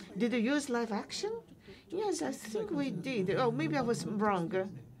 Did you use live action? Yes, I think we did. Oh, maybe I was wrong.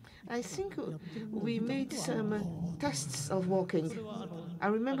 I think we made some tests of walking. I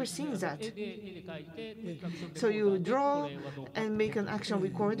remember seeing that. So you draw and make an action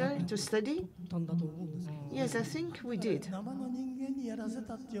recorder to study? Yes, I think we did.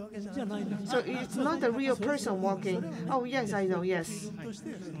 So it's not a real person walking. Oh, yes, I know, yes.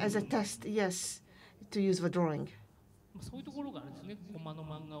 As a test, yes, to use the drawing.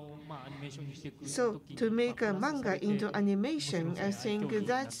 So to make a manga into animation, I think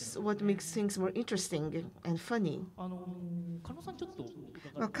that's what makes things more interesting and funny.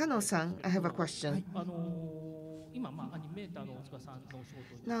 Well, Kanoh-san, I have a question.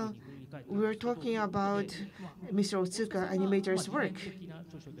 Now, we're talking about Mr. Otsuka, animator's work.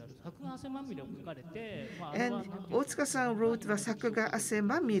 And Otsuka-san wrote the Sakuga Ase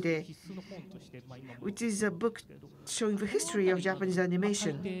Mamire, which is a book showing the history of Japanese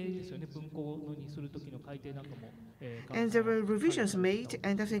animation. And there were revisions made,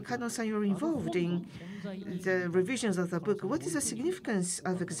 and I think Kanoh-san, you're involved in the revisions of the book. What is the significance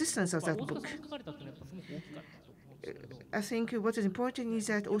of existence of that book? I think what is important is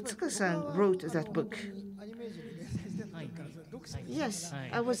that Otsuka-san wrote that book. Yes,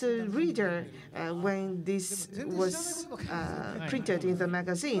 I was a reader when this was printed in the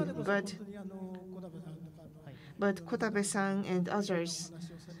magazine, but Kotabe-san and others,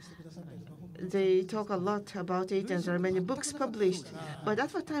 they talk a lot about it, and there are many books published. But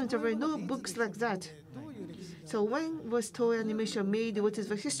at the time, there were no books like that. So when was toy animation made? What is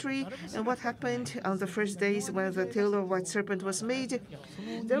the history? And what happened on the first days when the Tale of White Serpent was made?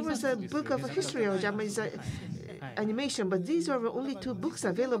 There was a book of a history of Japanese animation, but these were only 2 books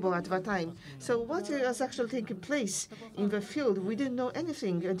available at the time. So what was actually taking place in the field? We didn't know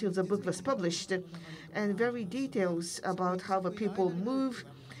anything until the book was published. And very details about how the people move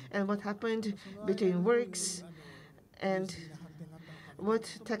and what happened between works and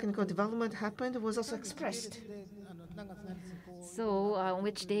what technical development happened was also expressed. So,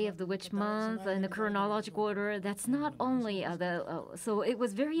 which day of the which month in the chronological order, that's not only so it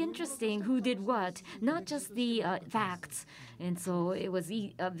was very interesting who did what, not just the facts. And so it was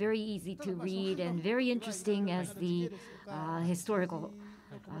very easy to read and very interesting as the historical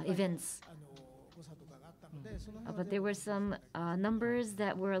events. But there were some numbers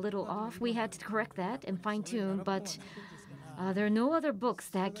that were a little off. We had to correct that and fine-tune, but there are no other books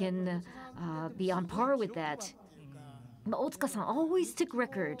that can be on par with that. But Otsuka-san always took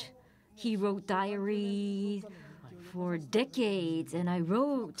record. He wrote diaries for decades, and I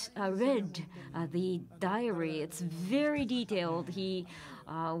read the diary. It's very detailed. He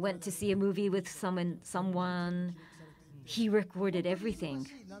went to see a movie with someone. He recorded everything.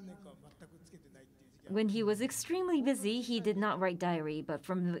 When he was extremely busy, he did not write diary, but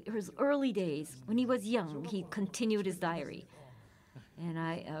from his early days, when he was young, he continued his diary. And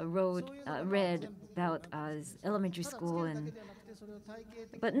I read about his elementary school,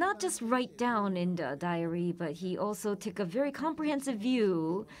 but not just write down in the diary, but he also took a very comprehensive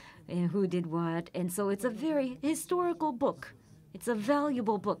view in who did what. And so it's a very historical book. It's a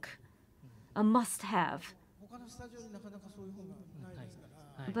valuable book, a must-have.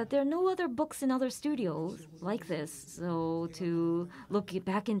 But there are no other books in other studios like this. So to look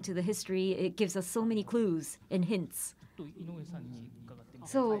back into the history, it gives us so many clues and hints.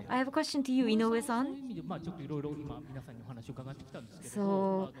 So I have a question to you, Inoue-san.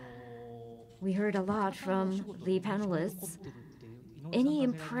 So we heard a lot from the panelists. Any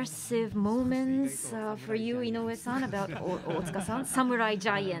impressive moments for you, Inoue-san, about Otsuka-san? Samurai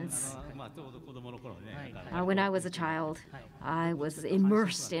Giants. When I was a child, I was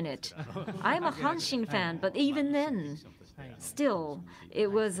immersed in it. I'm a Hanshin fan, but even then, still,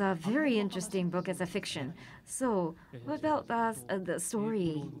 it was a very interesting book as a fiction. So, what about the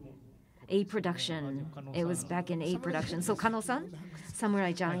story? A production. It was back in A production. So, Kanoh-san,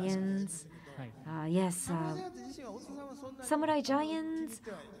 Samurai Giants. Yes, Samurai Giants.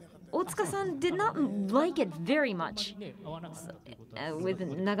 Otsuka-san did not like it very much. With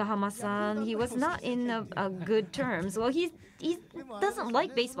Nagahama-san, he was not in a good terms. Well, he doesn't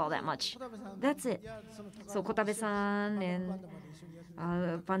like baseball that much. That's it. So Kotabe-san and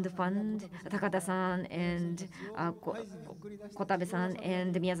Fund, Takada-san and Kotabe-san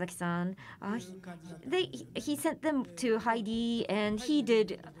and Miyazaki-san, he sent them to Heidi, and he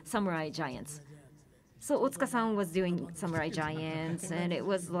did Samurai Giants. So Otsuka-san was doing Samurai Giants, and it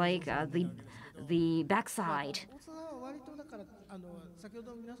was like the backside.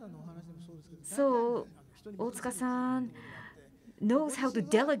 So Otsuka-san knows how to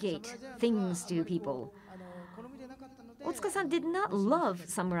delegate things to people. Otsuka-san did not love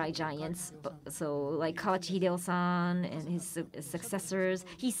Samurai Giants, so like Kawachi Hideo-san and his successors,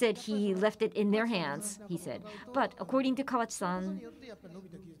 he said he left it in their hands, he said. But according to Kawachi-san,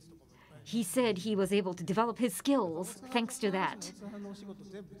 he said he was able to develop his skills thanks to that.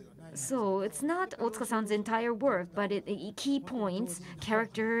 So it's not Otsuka-san's entire work, but key points,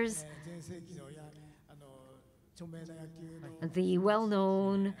 characters, the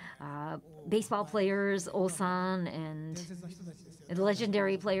well-known baseball players, Osan, and the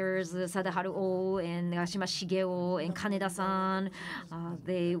legendary players, Sadaharu O and Nagashima Shigeo and Kaneda-san,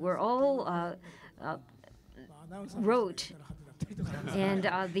 they were all wrote. And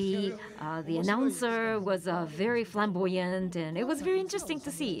the announcer was very flamboyant, and it was very interesting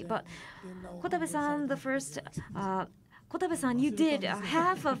to see. But Kotabe-san, Kotabe-san, you did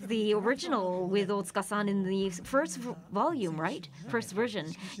half of the original with Otsuka-san in the first volume, right? First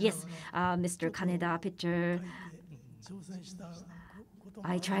version. Yes, Mr. Kaneda, pitcher.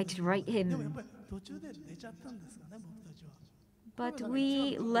 I tried to write him. But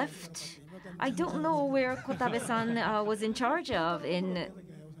we left. I don't know where Kotabe-san was in charge of in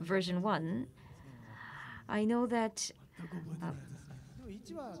version 1. I know that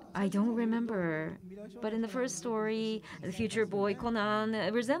I don't remember. But in the first story, the future boy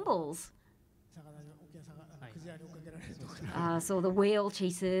Conan resembles. So the whale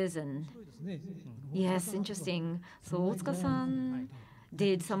chases and yes, interesting. So Otsuka-san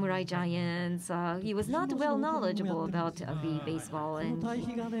did Samurai Giants. He was not well knowledgeable about the baseball, and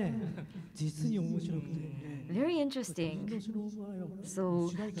very interesting.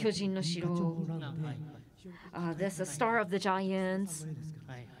 So Kyojin no Shiro, there's a Star of the Giants.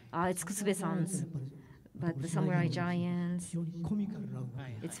 It's Kusube-san's. But the Samurai Giants,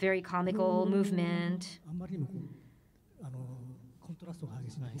 it's very comical movement.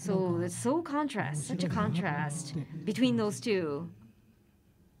 So it's such a contrast between those two.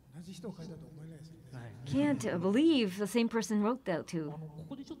 Can't believe the same person wrote that too.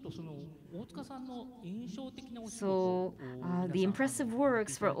 So the impressive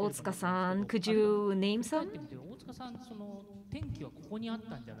works for Otsuka-san, could you name some?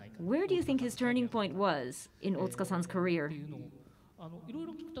 Where do you think his turning point was in Otsuka-san's career?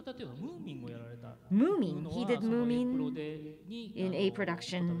 Moomin. He did Moomin in a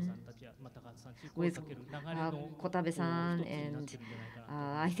production with Kotabe-san, and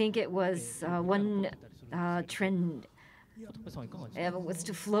I think it was one trend. It was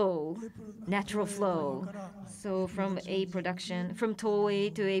to flow, natural flow. So from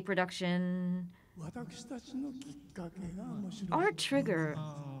Toei to a production, our trigger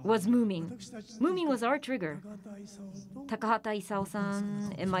was Moomin. Moomin was our trigger. Takahata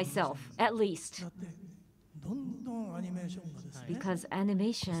Isao-san and myself, at least. Because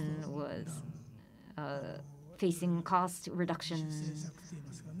animation was facing cost reduction,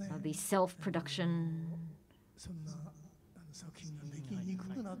 the self-production.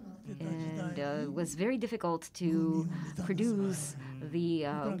 And it was very difficult to produce the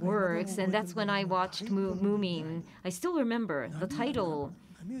works, and that's when I watched Moomin. I still remember the title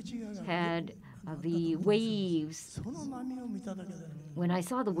had the waves. When I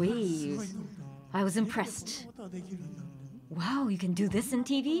saw the waves, I was impressed. Wow, you can do this in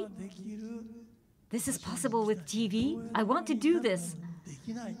TV? This is possible with TV? I want to do this.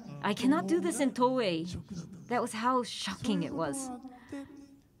 I cannot do this in Toei. That was how shocking it was.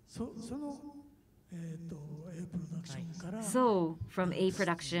 So, from A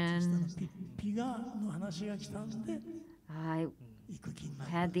production, I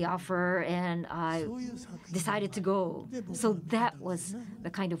had the offer and I decided to go. So that was the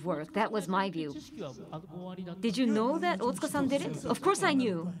kind of work. That was my view. Did you know that Otsuka-san did it? Of course I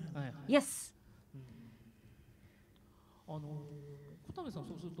knew. Yes.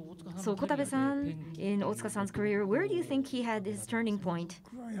 So Kotabe-san, in Otsuka-san's career, where do you think he had his turning point?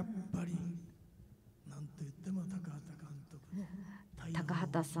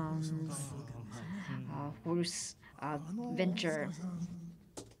 Takahata-san's horse venture.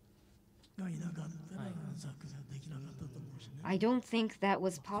 I don't think that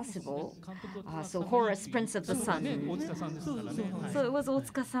was possible. So Horus, Prince of the Sun. So it was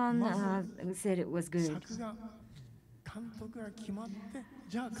Otsuka-san who said it was good.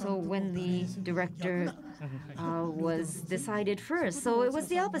 So when the director was decided first, so it was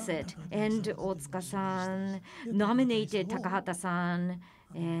the opposite. And Otsuka-san nominated Takahata-san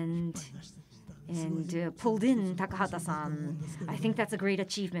and pulled in Takahata-san. I think that's a great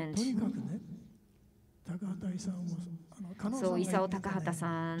achievement. So Isao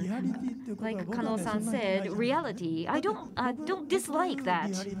Takahata-san, like Kanoh-san said, reality. I don't dislike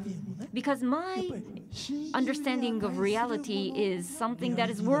that, because my understanding of reality is something that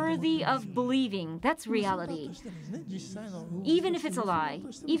is worthy of believing. That's reality. Even if it's a lie,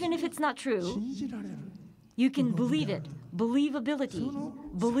 even if it's not true, you can believe it. Believability,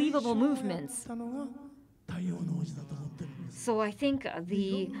 believable movements. So I think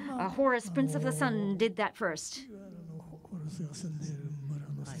the Horus, Prince of the Sun, did that first.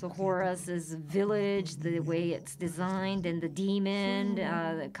 So Horus's village, the way it's designed, and the demon,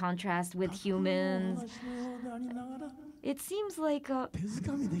 the contrast with humans. It seems like a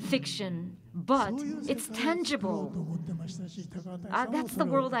fiction, but it's tangible. That's the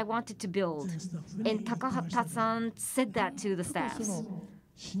world I wanted to build. And Takahata-san said that to the staffs.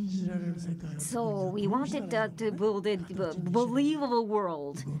 So we wanted to build a believable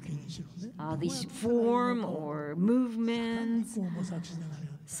world. These form or movements.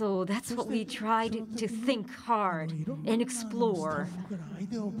 So that's what we tried to think hard and explore.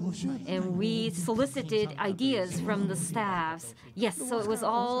 And we solicited ideas from the staffs. Yes, so it was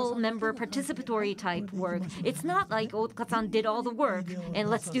all member participatory type work. It's not like Otsuka-san did all the work and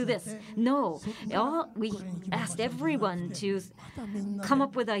let's do this. No, we asked everyone to come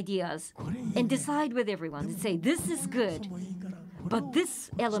up with ideas and decide with everyone and say, this is good. but this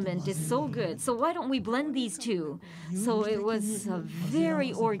element is so good, so why don't we blend these two? So it was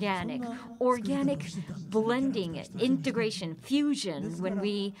very organic blending, integration, fusion when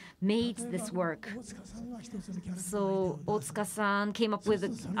we made this work. So Otsuka-san came up with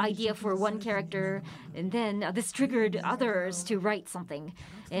an idea for one character, and then this triggered others to write something.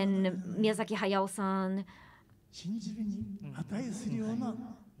 And Miyazaki Hayao-san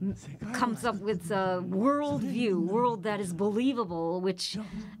comes up with a world that is believable, which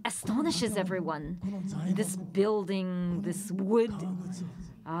astonishes everyone. This building, this wood,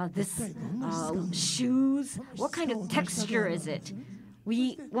 this shoes, what kind of texture is it?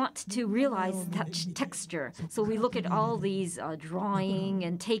 We want to realize that texture. So we look at all these drawing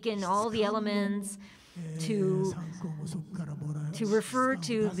and take in all the elements to refer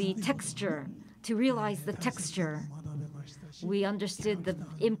to the texture, to realize the texture. We understood the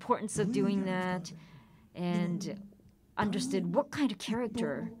importance of doing that and understood what kind of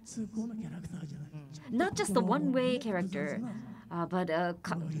character. Not just the one-way character, but a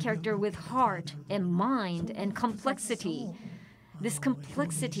character with heart and mind and complexity. This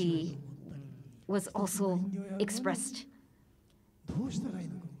complexity was also expressed.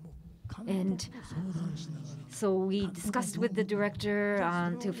 And so we discussed with the director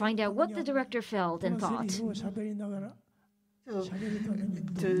to find out what the director felt and thought. So,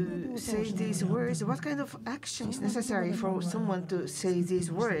 to say these words, what kind of action is necessary for someone to say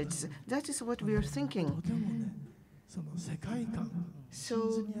these words? That is what we are thinking.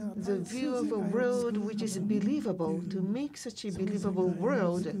 So the view of a world which is believable, to make such a believable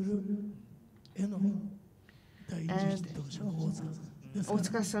world, and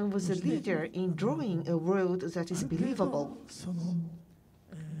Otsuka-san was a leader in drawing a world that is believable.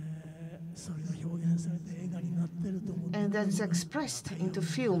 And that is expressed into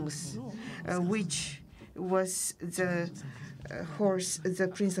films, which was the horse, the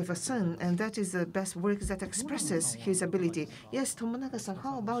Prince of a Sun, and that is the best work that expresses his ability. Yes, Tomonaga-san,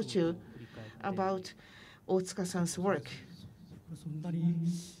 how about you, about Otsuka-san's work?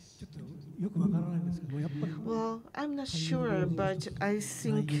 Well, I'm not sure, but I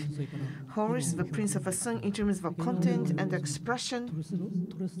think Horse, the Prince of a Sun, in terms of content and expression,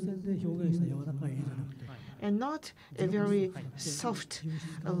 and not a very soft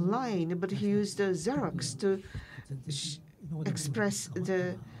line, but he used the Xerox to express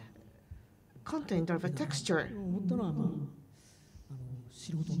the content of a texture.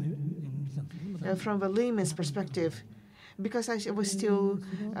 From a layman's perspective, because I was still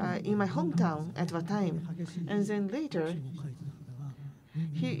in my hometown at the time, and then later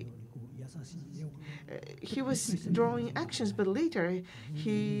he was drawing actions, but later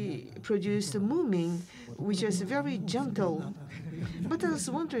he produced Moomin, which is very gentle. But I was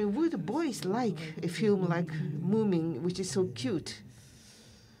wondering, would boys like a film like Moomin, which is so cute?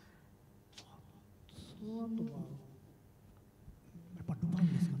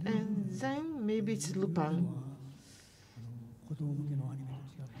 And then maybe it's Lupin.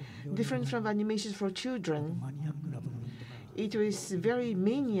 Different from animations for children. It was very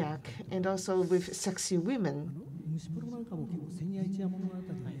maniac and also with sexy women.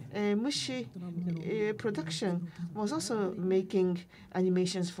 Mushi production was also making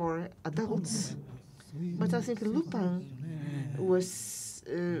animations for adults. But I think Lupin was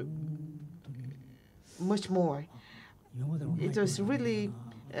much more. It was really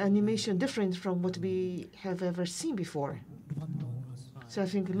animation different from what we have ever seen before. So I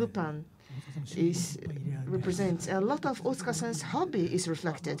think Lupin represents a lot of Otsuka-san's hobby is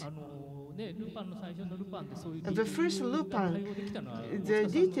reflected. The first Lupin, the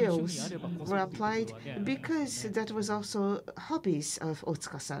details were applied because that was also hobbies of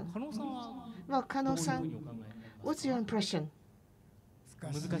Otsuka-san. Well, Kanoh-san, what's your impression?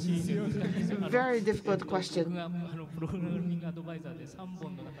 Very difficult question.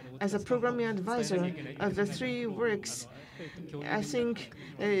 As a programming advisor of the 3 works, I think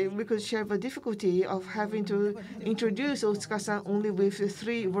we could share the difficulty of having to introduce Otsuka-san only with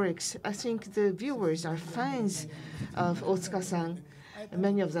 3 works. I think the viewers are fans of Otsuka-san,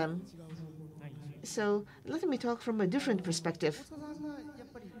 many of them. So let me talk from a different perspective.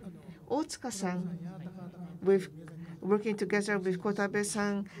 Otsuka-san, with working together with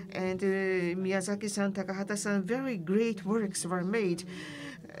Kotabe-san and Miyazaki-san, Takahata-san, very great works were made,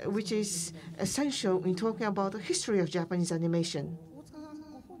 which is essential in talking about the history of Japanese animation.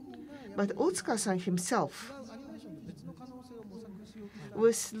 But Otsuka-san himself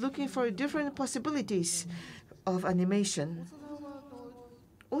was looking for different possibilities of animation.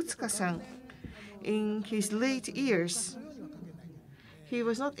 Otsuka-san, in his late years, He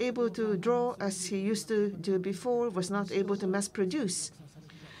was not able to draw as he used to do before, was not able to mass produce.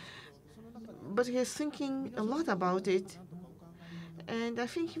 But he is thinking a lot about it. And I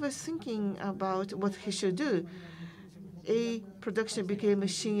think he was thinking about what he should do. A production became a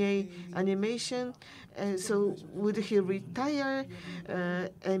Shin-A animation. So would he retire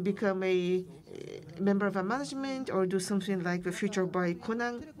and become a member of a management or do something like the future by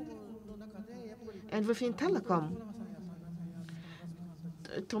Conan? And within telecom,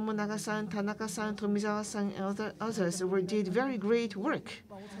 Tomonaga-san, Tanaka-san, Tomizawa-san, and others did very great work.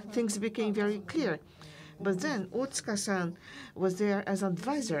 Things became very clear. But then Otsuka-san was there as an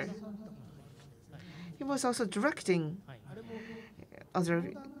advisor. He was also directing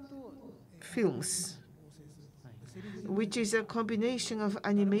other films, which is a combination of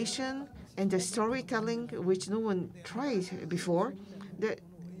animation and the storytelling, which no one tried before.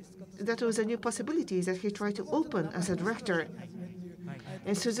 That was a new possibility that he tried to open as a director.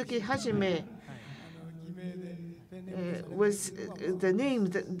 And Suzuki Hajime was the name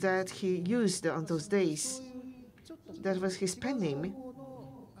that he used on those days. That was his pen name.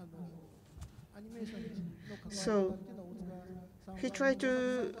 So he tried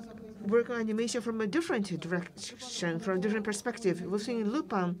to work on animation from a different direction, from a different perspective. Within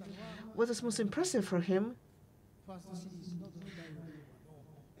Lupin, what was most impressive for him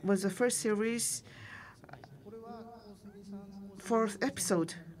was the first series, 4th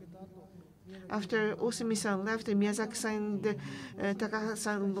episode. After Osumi-san left, Miyazaki-san and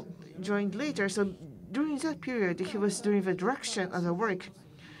Takahata-san joined later. So during that period, he was doing the direction of the work.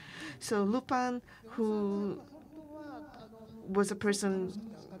 So Lupin, who was a person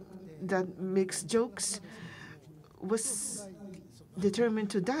that makes jokes, was determined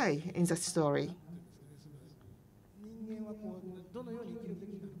to die in that story.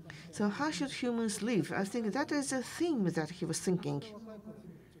 So how should humans live? I think that is a theme that he was thinking.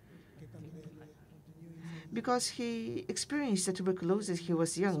 Because he experienced tuberculosis, he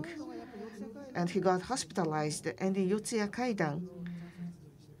was young, and he got hospitalized. And in Yotsuya Kaidan,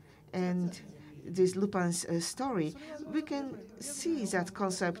 and this Lupin's story, we can see that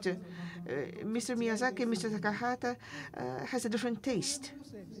concept. Mr. Miyazaki, Mr. Takahata has a different taste.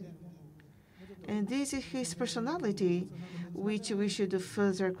 And this is his personality, which we should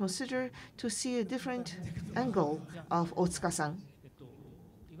further consider to see a different angle of Otsuka-san.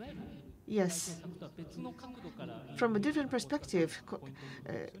 Yes, from a different perspective,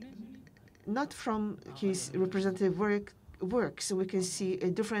 not from his representative works, we can see a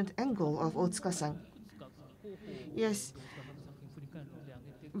different angle of Otsuka-san. Yes,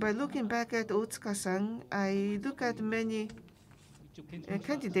 by looking back at Otsuka-san, I look at many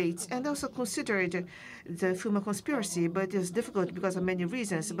candidates and also considered the Fuma conspiracy, but it's difficult because of many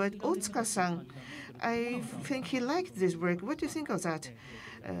reasons. But Otsuka-san, I think he liked this work. What do you think of that,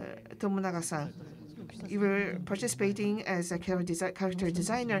 Tomonaga-san? You were participating as a character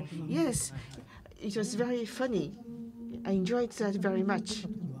designer. Yes, it was very funny. I enjoyed that very much.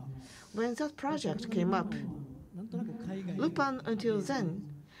 When that project came up, Lupin until then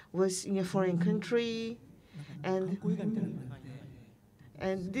was in a foreign country, and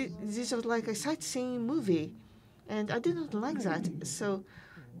this was like a sightseeing movie, and I didn't like that. So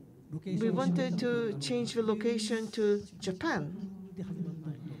we wanted to change the location to Japan.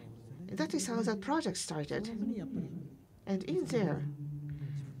 That is how that project started. And in there,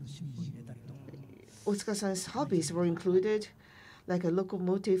 Otsuka-san's hobbies were included, like a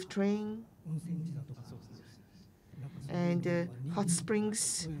locomotive train, and hot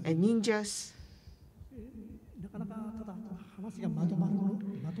springs, and ninjas.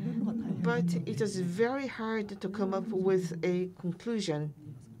 But it was very hard to come up with a conclusion.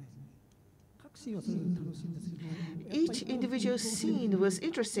 Each individual scene was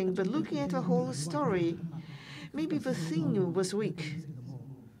interesting, but looking at the whole story, maybe the theme was weak.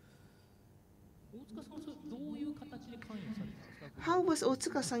 How was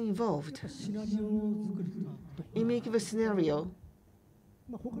Otsuka-san involved in making the scenario?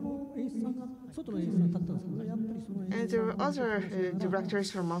 And there were other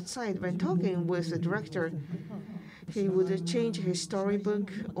directors from outside. When talking with the director, he would change his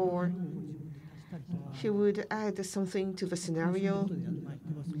storybook, or he would add something to the scenario.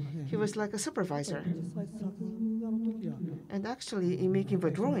 He was like a supervisor. And actually, in making the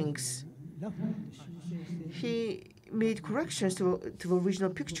drawings, he made corrections to the original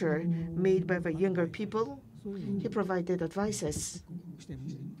picture made by the younger people. He provided advices.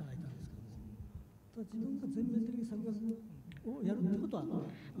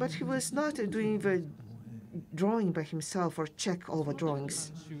 But he was not doing the drawing by himself or check all the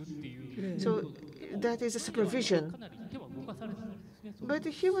drawings. So that is a supervision. But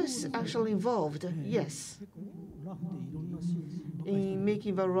he was actually involved, yes, in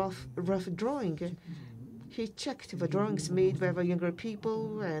making the rough drawing. He checked the drawings made by the younger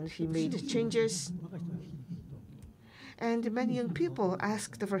people, and he made changes. And many young people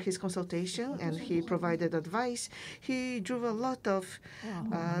asked for his consultation, and he provided advice. He drew a lot of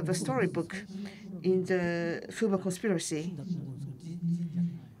the storybook in the film Conspiracy.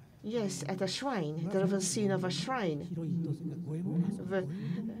 Yes, at a shrine. There was a scene of a shrine.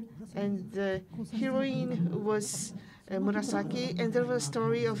 And the heroine was Murasaki, and there was a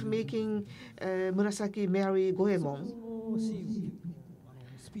story of making Murasaki marry Goemon.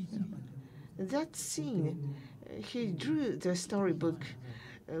 That scene, he drew the storybook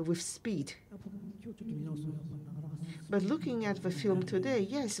with speed. But looking at the film today,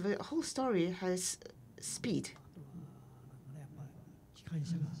 yes, the whole story has speed.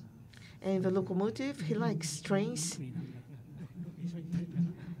 And the locomotive, he likes trains.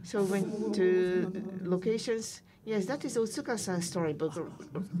 So went to locations. Yes, that is Otsuka-san's storybook.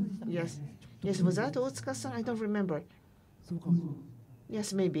 Yes. Yes, was that Otsuka-san? I don't remember.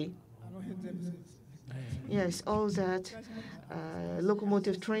 Yes, maybe. Yes, all that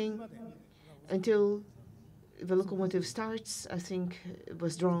locomotive train until the locomotive starts, I think it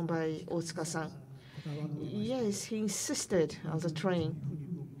was drawn by Otsuka-san. Yes, he insisted on the train.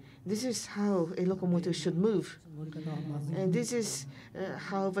 This is how a locomotive should move. And this is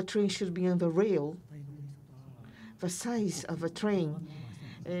how the train should be on the rail. The size of a train,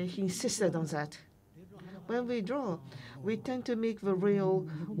 he insisted on that. When we draw, we tend to make the rail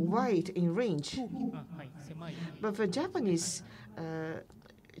wide in range. But the Japanese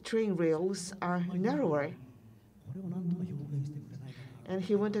train rails are narrower. And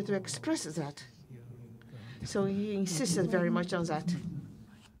he wanted to express that. So he insisted very much on that.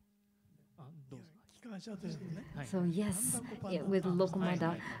 So yes, with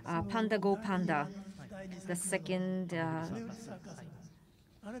Lokomada, Panda Go Panda, the second.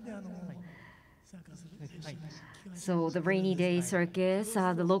 So the rainy day circus,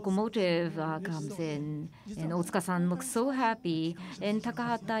 the locomotive comes in, and Otsuka-san looks so happy, and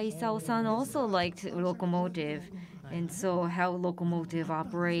Takahata Isao-san also liked locomotive, and so how locomotive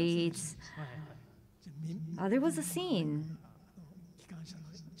operates. There was a scene.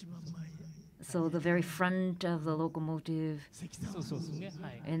 So the very front of the locomotive,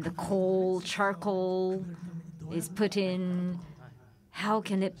 and the coal, charcoal is put in. How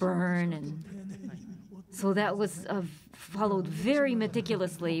can it burn? And so that was followed very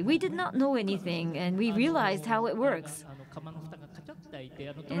meticulously. We did not know anything, and we realized how it works.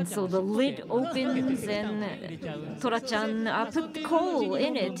 And so the lid opens, and Tora-chan put coal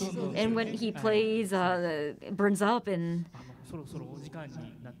in it, and when he plays, it burns up, and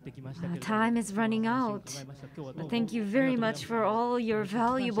time is running out. But thank you very much for all your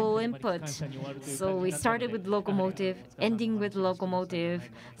valuable input. So we started with locomotive, ending with locomotive.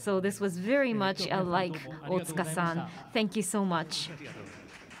 So this was very much like Otsuka-san. Thank you so much.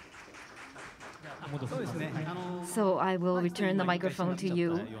 So I will return the microphone to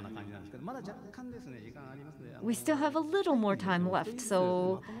you. We still have a little more time left,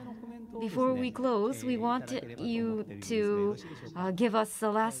 so before we close, we want you to give us the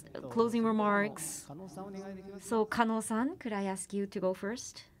last closing remarks. So Kanoh-san, could I ask you to go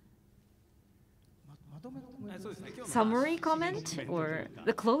first? Summary comment or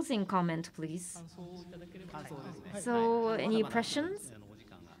the closing comment, please. So any impressions?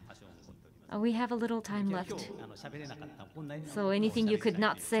 We have a little time left. So anything you could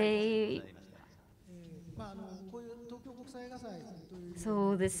not say?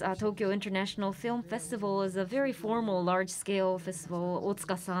 So this Tokyo International Film Festival is a very formal, large-scale festival.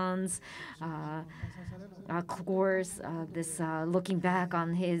 Otsuka-san's course, this looking back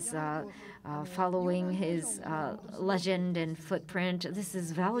on his following his legend and footprint, this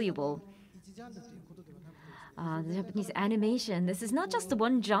is valuable. The Japanese animation, this is not just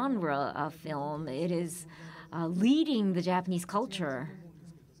one genre of film, it is leading the Japanese culture.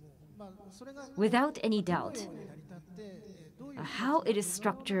 Without any doubt, how it is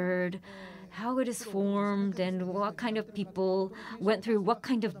structured, how it is formed, and what kind of people went through what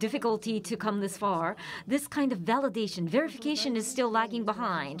kind of difficulty to come this far, this kind of validation, verification is still lagging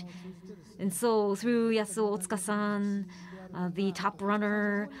behind. And so through Yasuo Otsuka-san, the top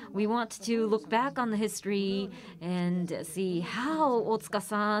runner, we want to look back on the history and see how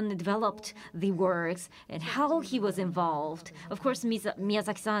Otsuka-san developed the works and how he was involved. Of course,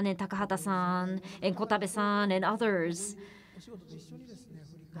 Miyazaki-san and Takahata-san and Kotabe-san and others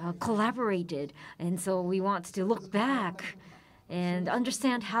collaborated. And so we want to look back and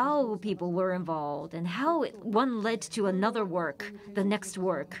understand how people were involved and how one led to another work, the next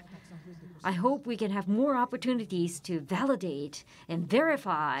work. I hope we can have more opportunities to validate and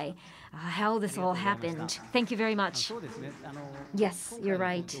verify how this all happened. Thank you very much. Yes, you're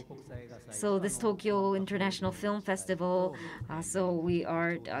right. So this Tokyo International Film Festival, so we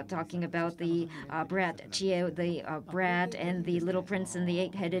are talking about the Brat Chie, the Brat and the Little Prince and the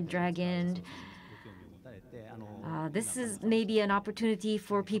Eight-Headed Dragon. This is maybe an opportunity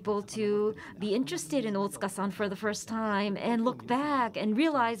for people to be interested in Otsuka-san for the first time and look back and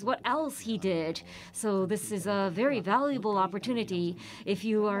realize what else he did. So this is a very valuable opportunity. If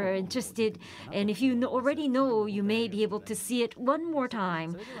you are interested and if you already know, you may be able to see it one more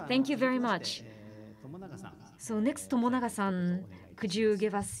time. Thank you very much. So next, Tomonaga-san, could you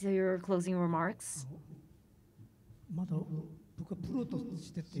give us your closing remarks?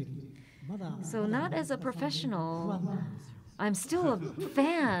 So not as a professional, I'm still a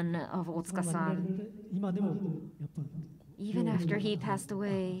fan of Otsuka-san. Even after he passed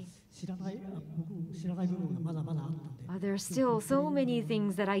away, there are still so many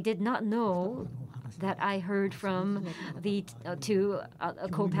things that I did not know that I heard from the two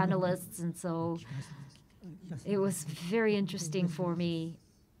co-panelists, and so it was very interesting for me.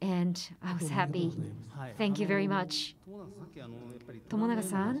 And I was happy. Thank you very much.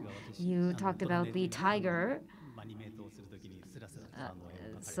 Tomonaga-san, you talked about the tiger.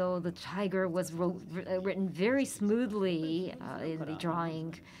 So the tiger was written very smoothly in the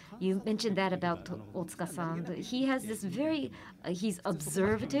drawing. You mentioned that about Otsuka-san. He has this he's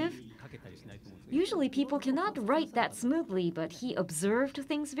observative. Usually people cannot write that smoothly, but he observed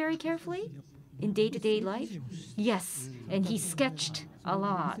things very carefully in day-to-day life. Yes, and he sketched a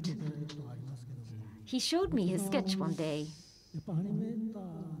lot. He showed me his sketch one day.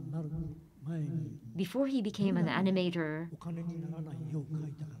 Before he became an animator,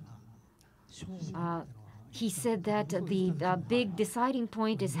 he said that the big deciding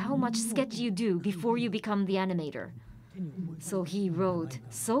point is how much sketch you do before you become the animator. So he wrote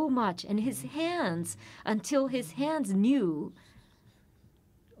so much, and his hands, until his hands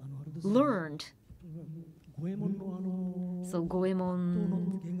learned. So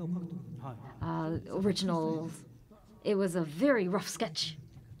Goemon original, it was a very rough sketch,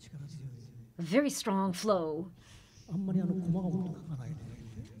 a very strong flow.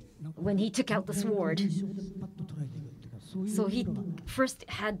 When he took out the sword, so he first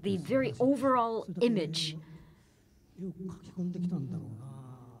had the very overall image.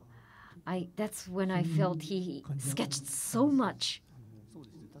 That's when I felt he sketched so much.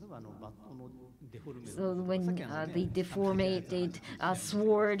 So when the deformated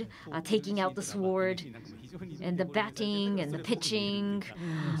sword, taking out the sword, and the batting and the pitching,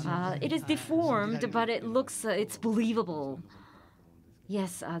 it is deformed, but it looks, it's believable.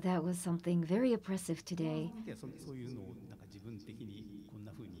 Yes, that was something very oppressive today.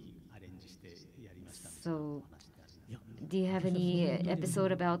 So, do you have any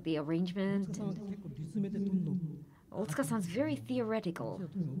episode about the arrangement? Otsuka-san's very theoretical.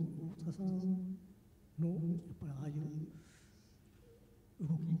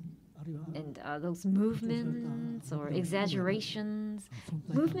 And those movements or exaggerations,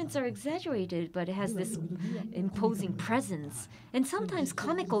 movements are exaggerated, but it has this imposing presence. And sometimes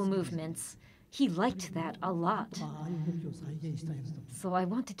comical movements, he liked that a lot. So I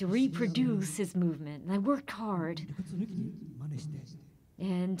wanted to reproduce his movement, and I worked hard.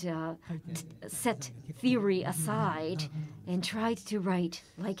 And set theory aside and tried to write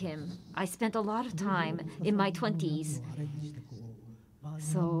like him. I spent a lot of time in my 20s.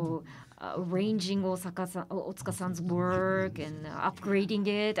 So arranging Otsuka-san's work and upgrading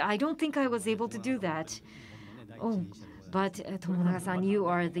it, I don't think I was able to do that. Oh, but Tomonaga-san, you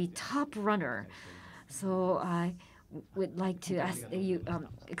are the top runner. So I would like to ask you,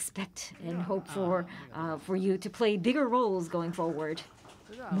 expect and hope for you to play bigger roles going forward.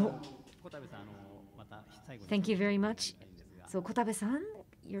 No. Thank you very much. So Kotabe-san,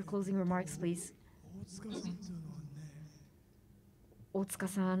 your closing remarks, please.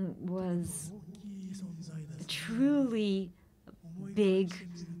 Otsuka-san was a truly big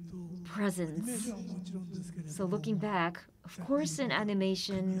presence. So looking back, of course, in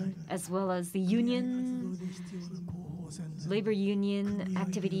animation, as well as the union, labor union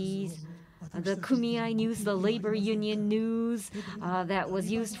activities, the Kumiai news, the labor union news that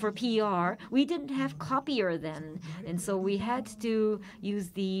was used for PR. We didn't have copier then, and so we had to use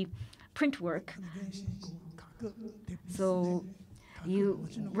the print work. So you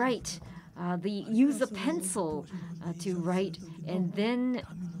write, use a pencil to write, and then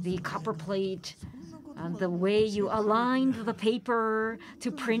the copper plate the way you aligned the paper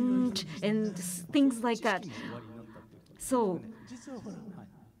to print and things like that. So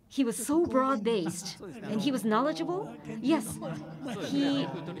he was so broad-based, and he was knowledgeable. Yes, he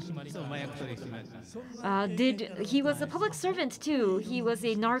was a public servant too. He was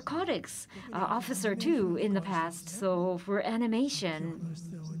a narcotics officer too in the past. So for animation,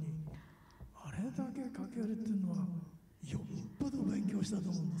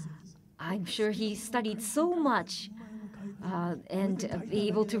 I'm sure he studied so much and be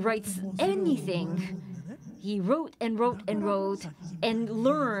able to write anything. He wrote and wrote and wrote and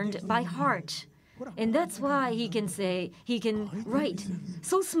learned by heart. And that's why he can write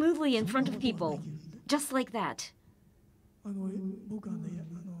so smoothly in front of people, just like that.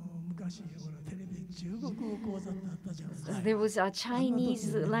 There was a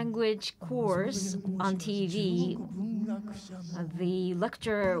Chinese language course on TV. The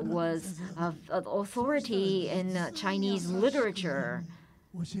lecturer was of authority in Chinese literature.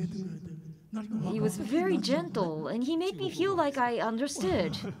 He was very gentle, and he made me feel like I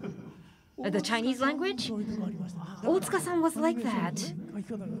understood the Chinese language. Otsuka-san was like that.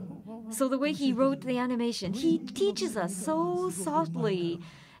 So the way he wrote the animation, he teaches us so softly,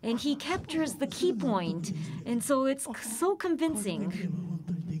 and he captures the key point, and so it's so convincing.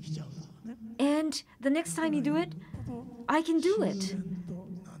 And the next time you do it, I can do it.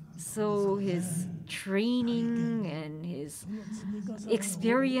 So his training and his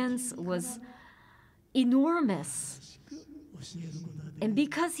experience was enormous. And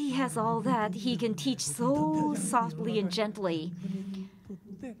because he has all that, he can teach so softly and gently.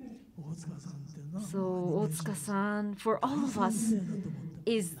 So Otsuka-san, for all of us,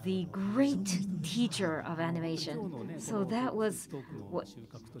 is the great teacher of animation. So that was what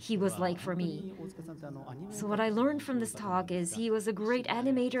he was like for me. So what I learned from this talk is he was a great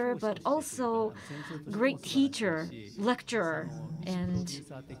animator, but also great teacher, lecturer, and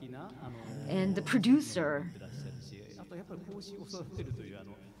the producer.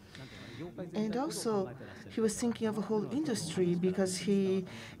 And also, he was thinking of a whole industry because he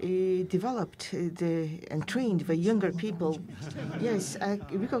developed and trained the younger people. Yes, I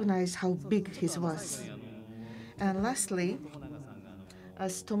recognize how big he was. And lastly,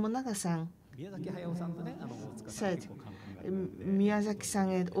 as Tomonaga-san said, Miyazaki-san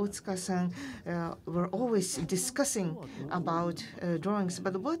and Otsuka-san were always discussing about drawings.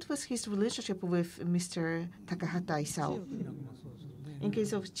 But what was his relationship with Mr. Takahata Isao? In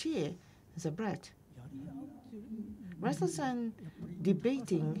case of Chie, the bread, rather than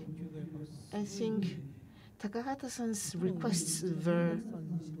debating, I think Takahata-san's requests were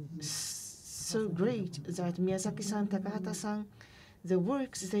so great that Miyazaki-san, Takahata-san, the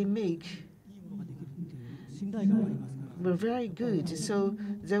works they make were very good. So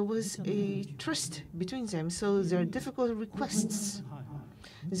there was a trust between them. So their difficult requests,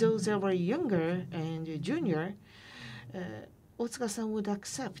 though they were younger and junior, Otsuka-san would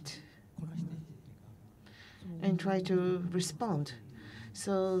accept and try to respond.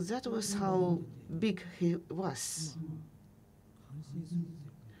 So that was how big he was.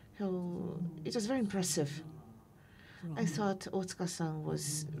 So it was very impressive. I thought Otsuka-san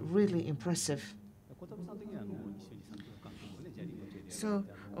was really impressive. So,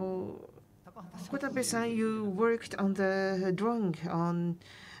 Kotabe-san, you worked on the drawing on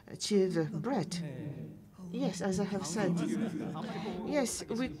Chie's bread. Yes, as I have said. Yes,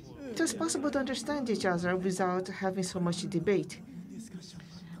 it was possible to understand each other without having so much debate.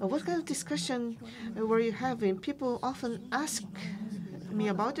 What kind of discussion were you having? People often ask me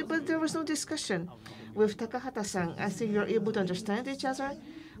about it, but there was no discussion. With Takahata-san, I think you're able to understand each other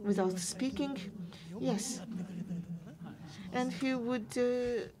without speaking. Yes. And he would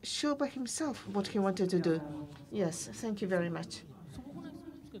show by himself what he wanted to do. Yes, thank you very much.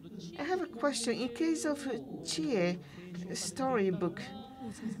 I have a question. In case of Chie storybook,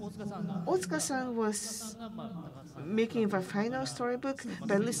 Otsuka-san was making the final storybook.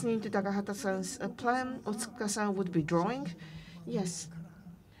 By listening to Takahata-san's plan, Otsuka-san would be drawing. Yes.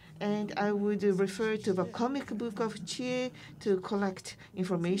 And I would refer to the comic book of Chie to collect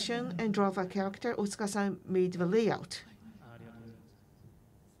information and draw the character. Otsuka-san made the layout.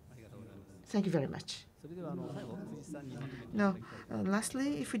 Thank you very much. Now,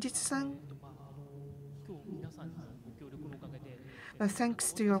 lastly, Fujitsu-san,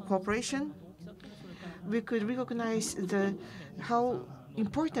 thanks to your cooperation, we could recognize how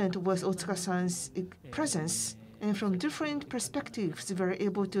important was Otsuka-san's presence, and from different perspectives, we were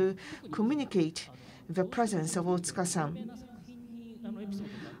able to communicate the presence of Otsuka-san.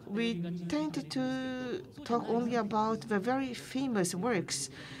 We tend to talk only about the very famous works,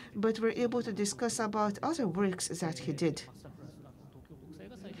 but we're able to discuss about other works that he did.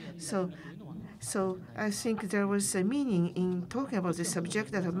 So I think there was a meaning in talking about this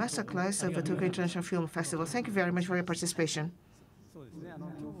subject at a masterclass of the Tokyo International Film Festival. Thank you very much for your participation.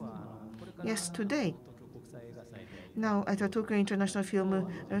 Yes, today. Now at the Tokyo International Film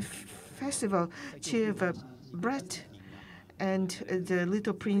Festival, Chief Brett and the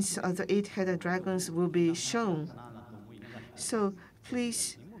Little Prince of the Eight-Headed Dragons will be shown. So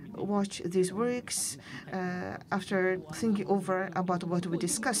please watch these works after thinking over about what we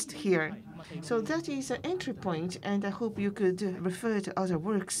discussed here. So that is an entry point, and I hope you could refer to other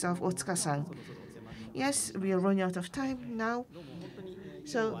works of Otsuka-san. Yes, we are running out of time now.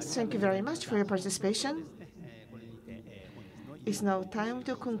 So thank you very much for your participation. It's now time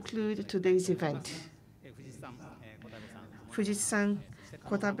to conclude today's event. Fujitsu-san,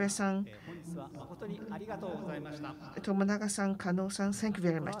 Kotabe-san, Tomonaga-san, Kanoh-san, thank you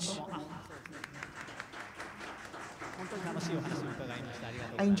very much.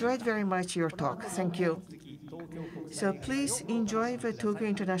 I enjoyed very much your talk. Thank you. So please enjoy the Tokyo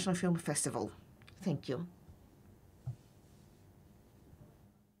International Film Festival. Thank you.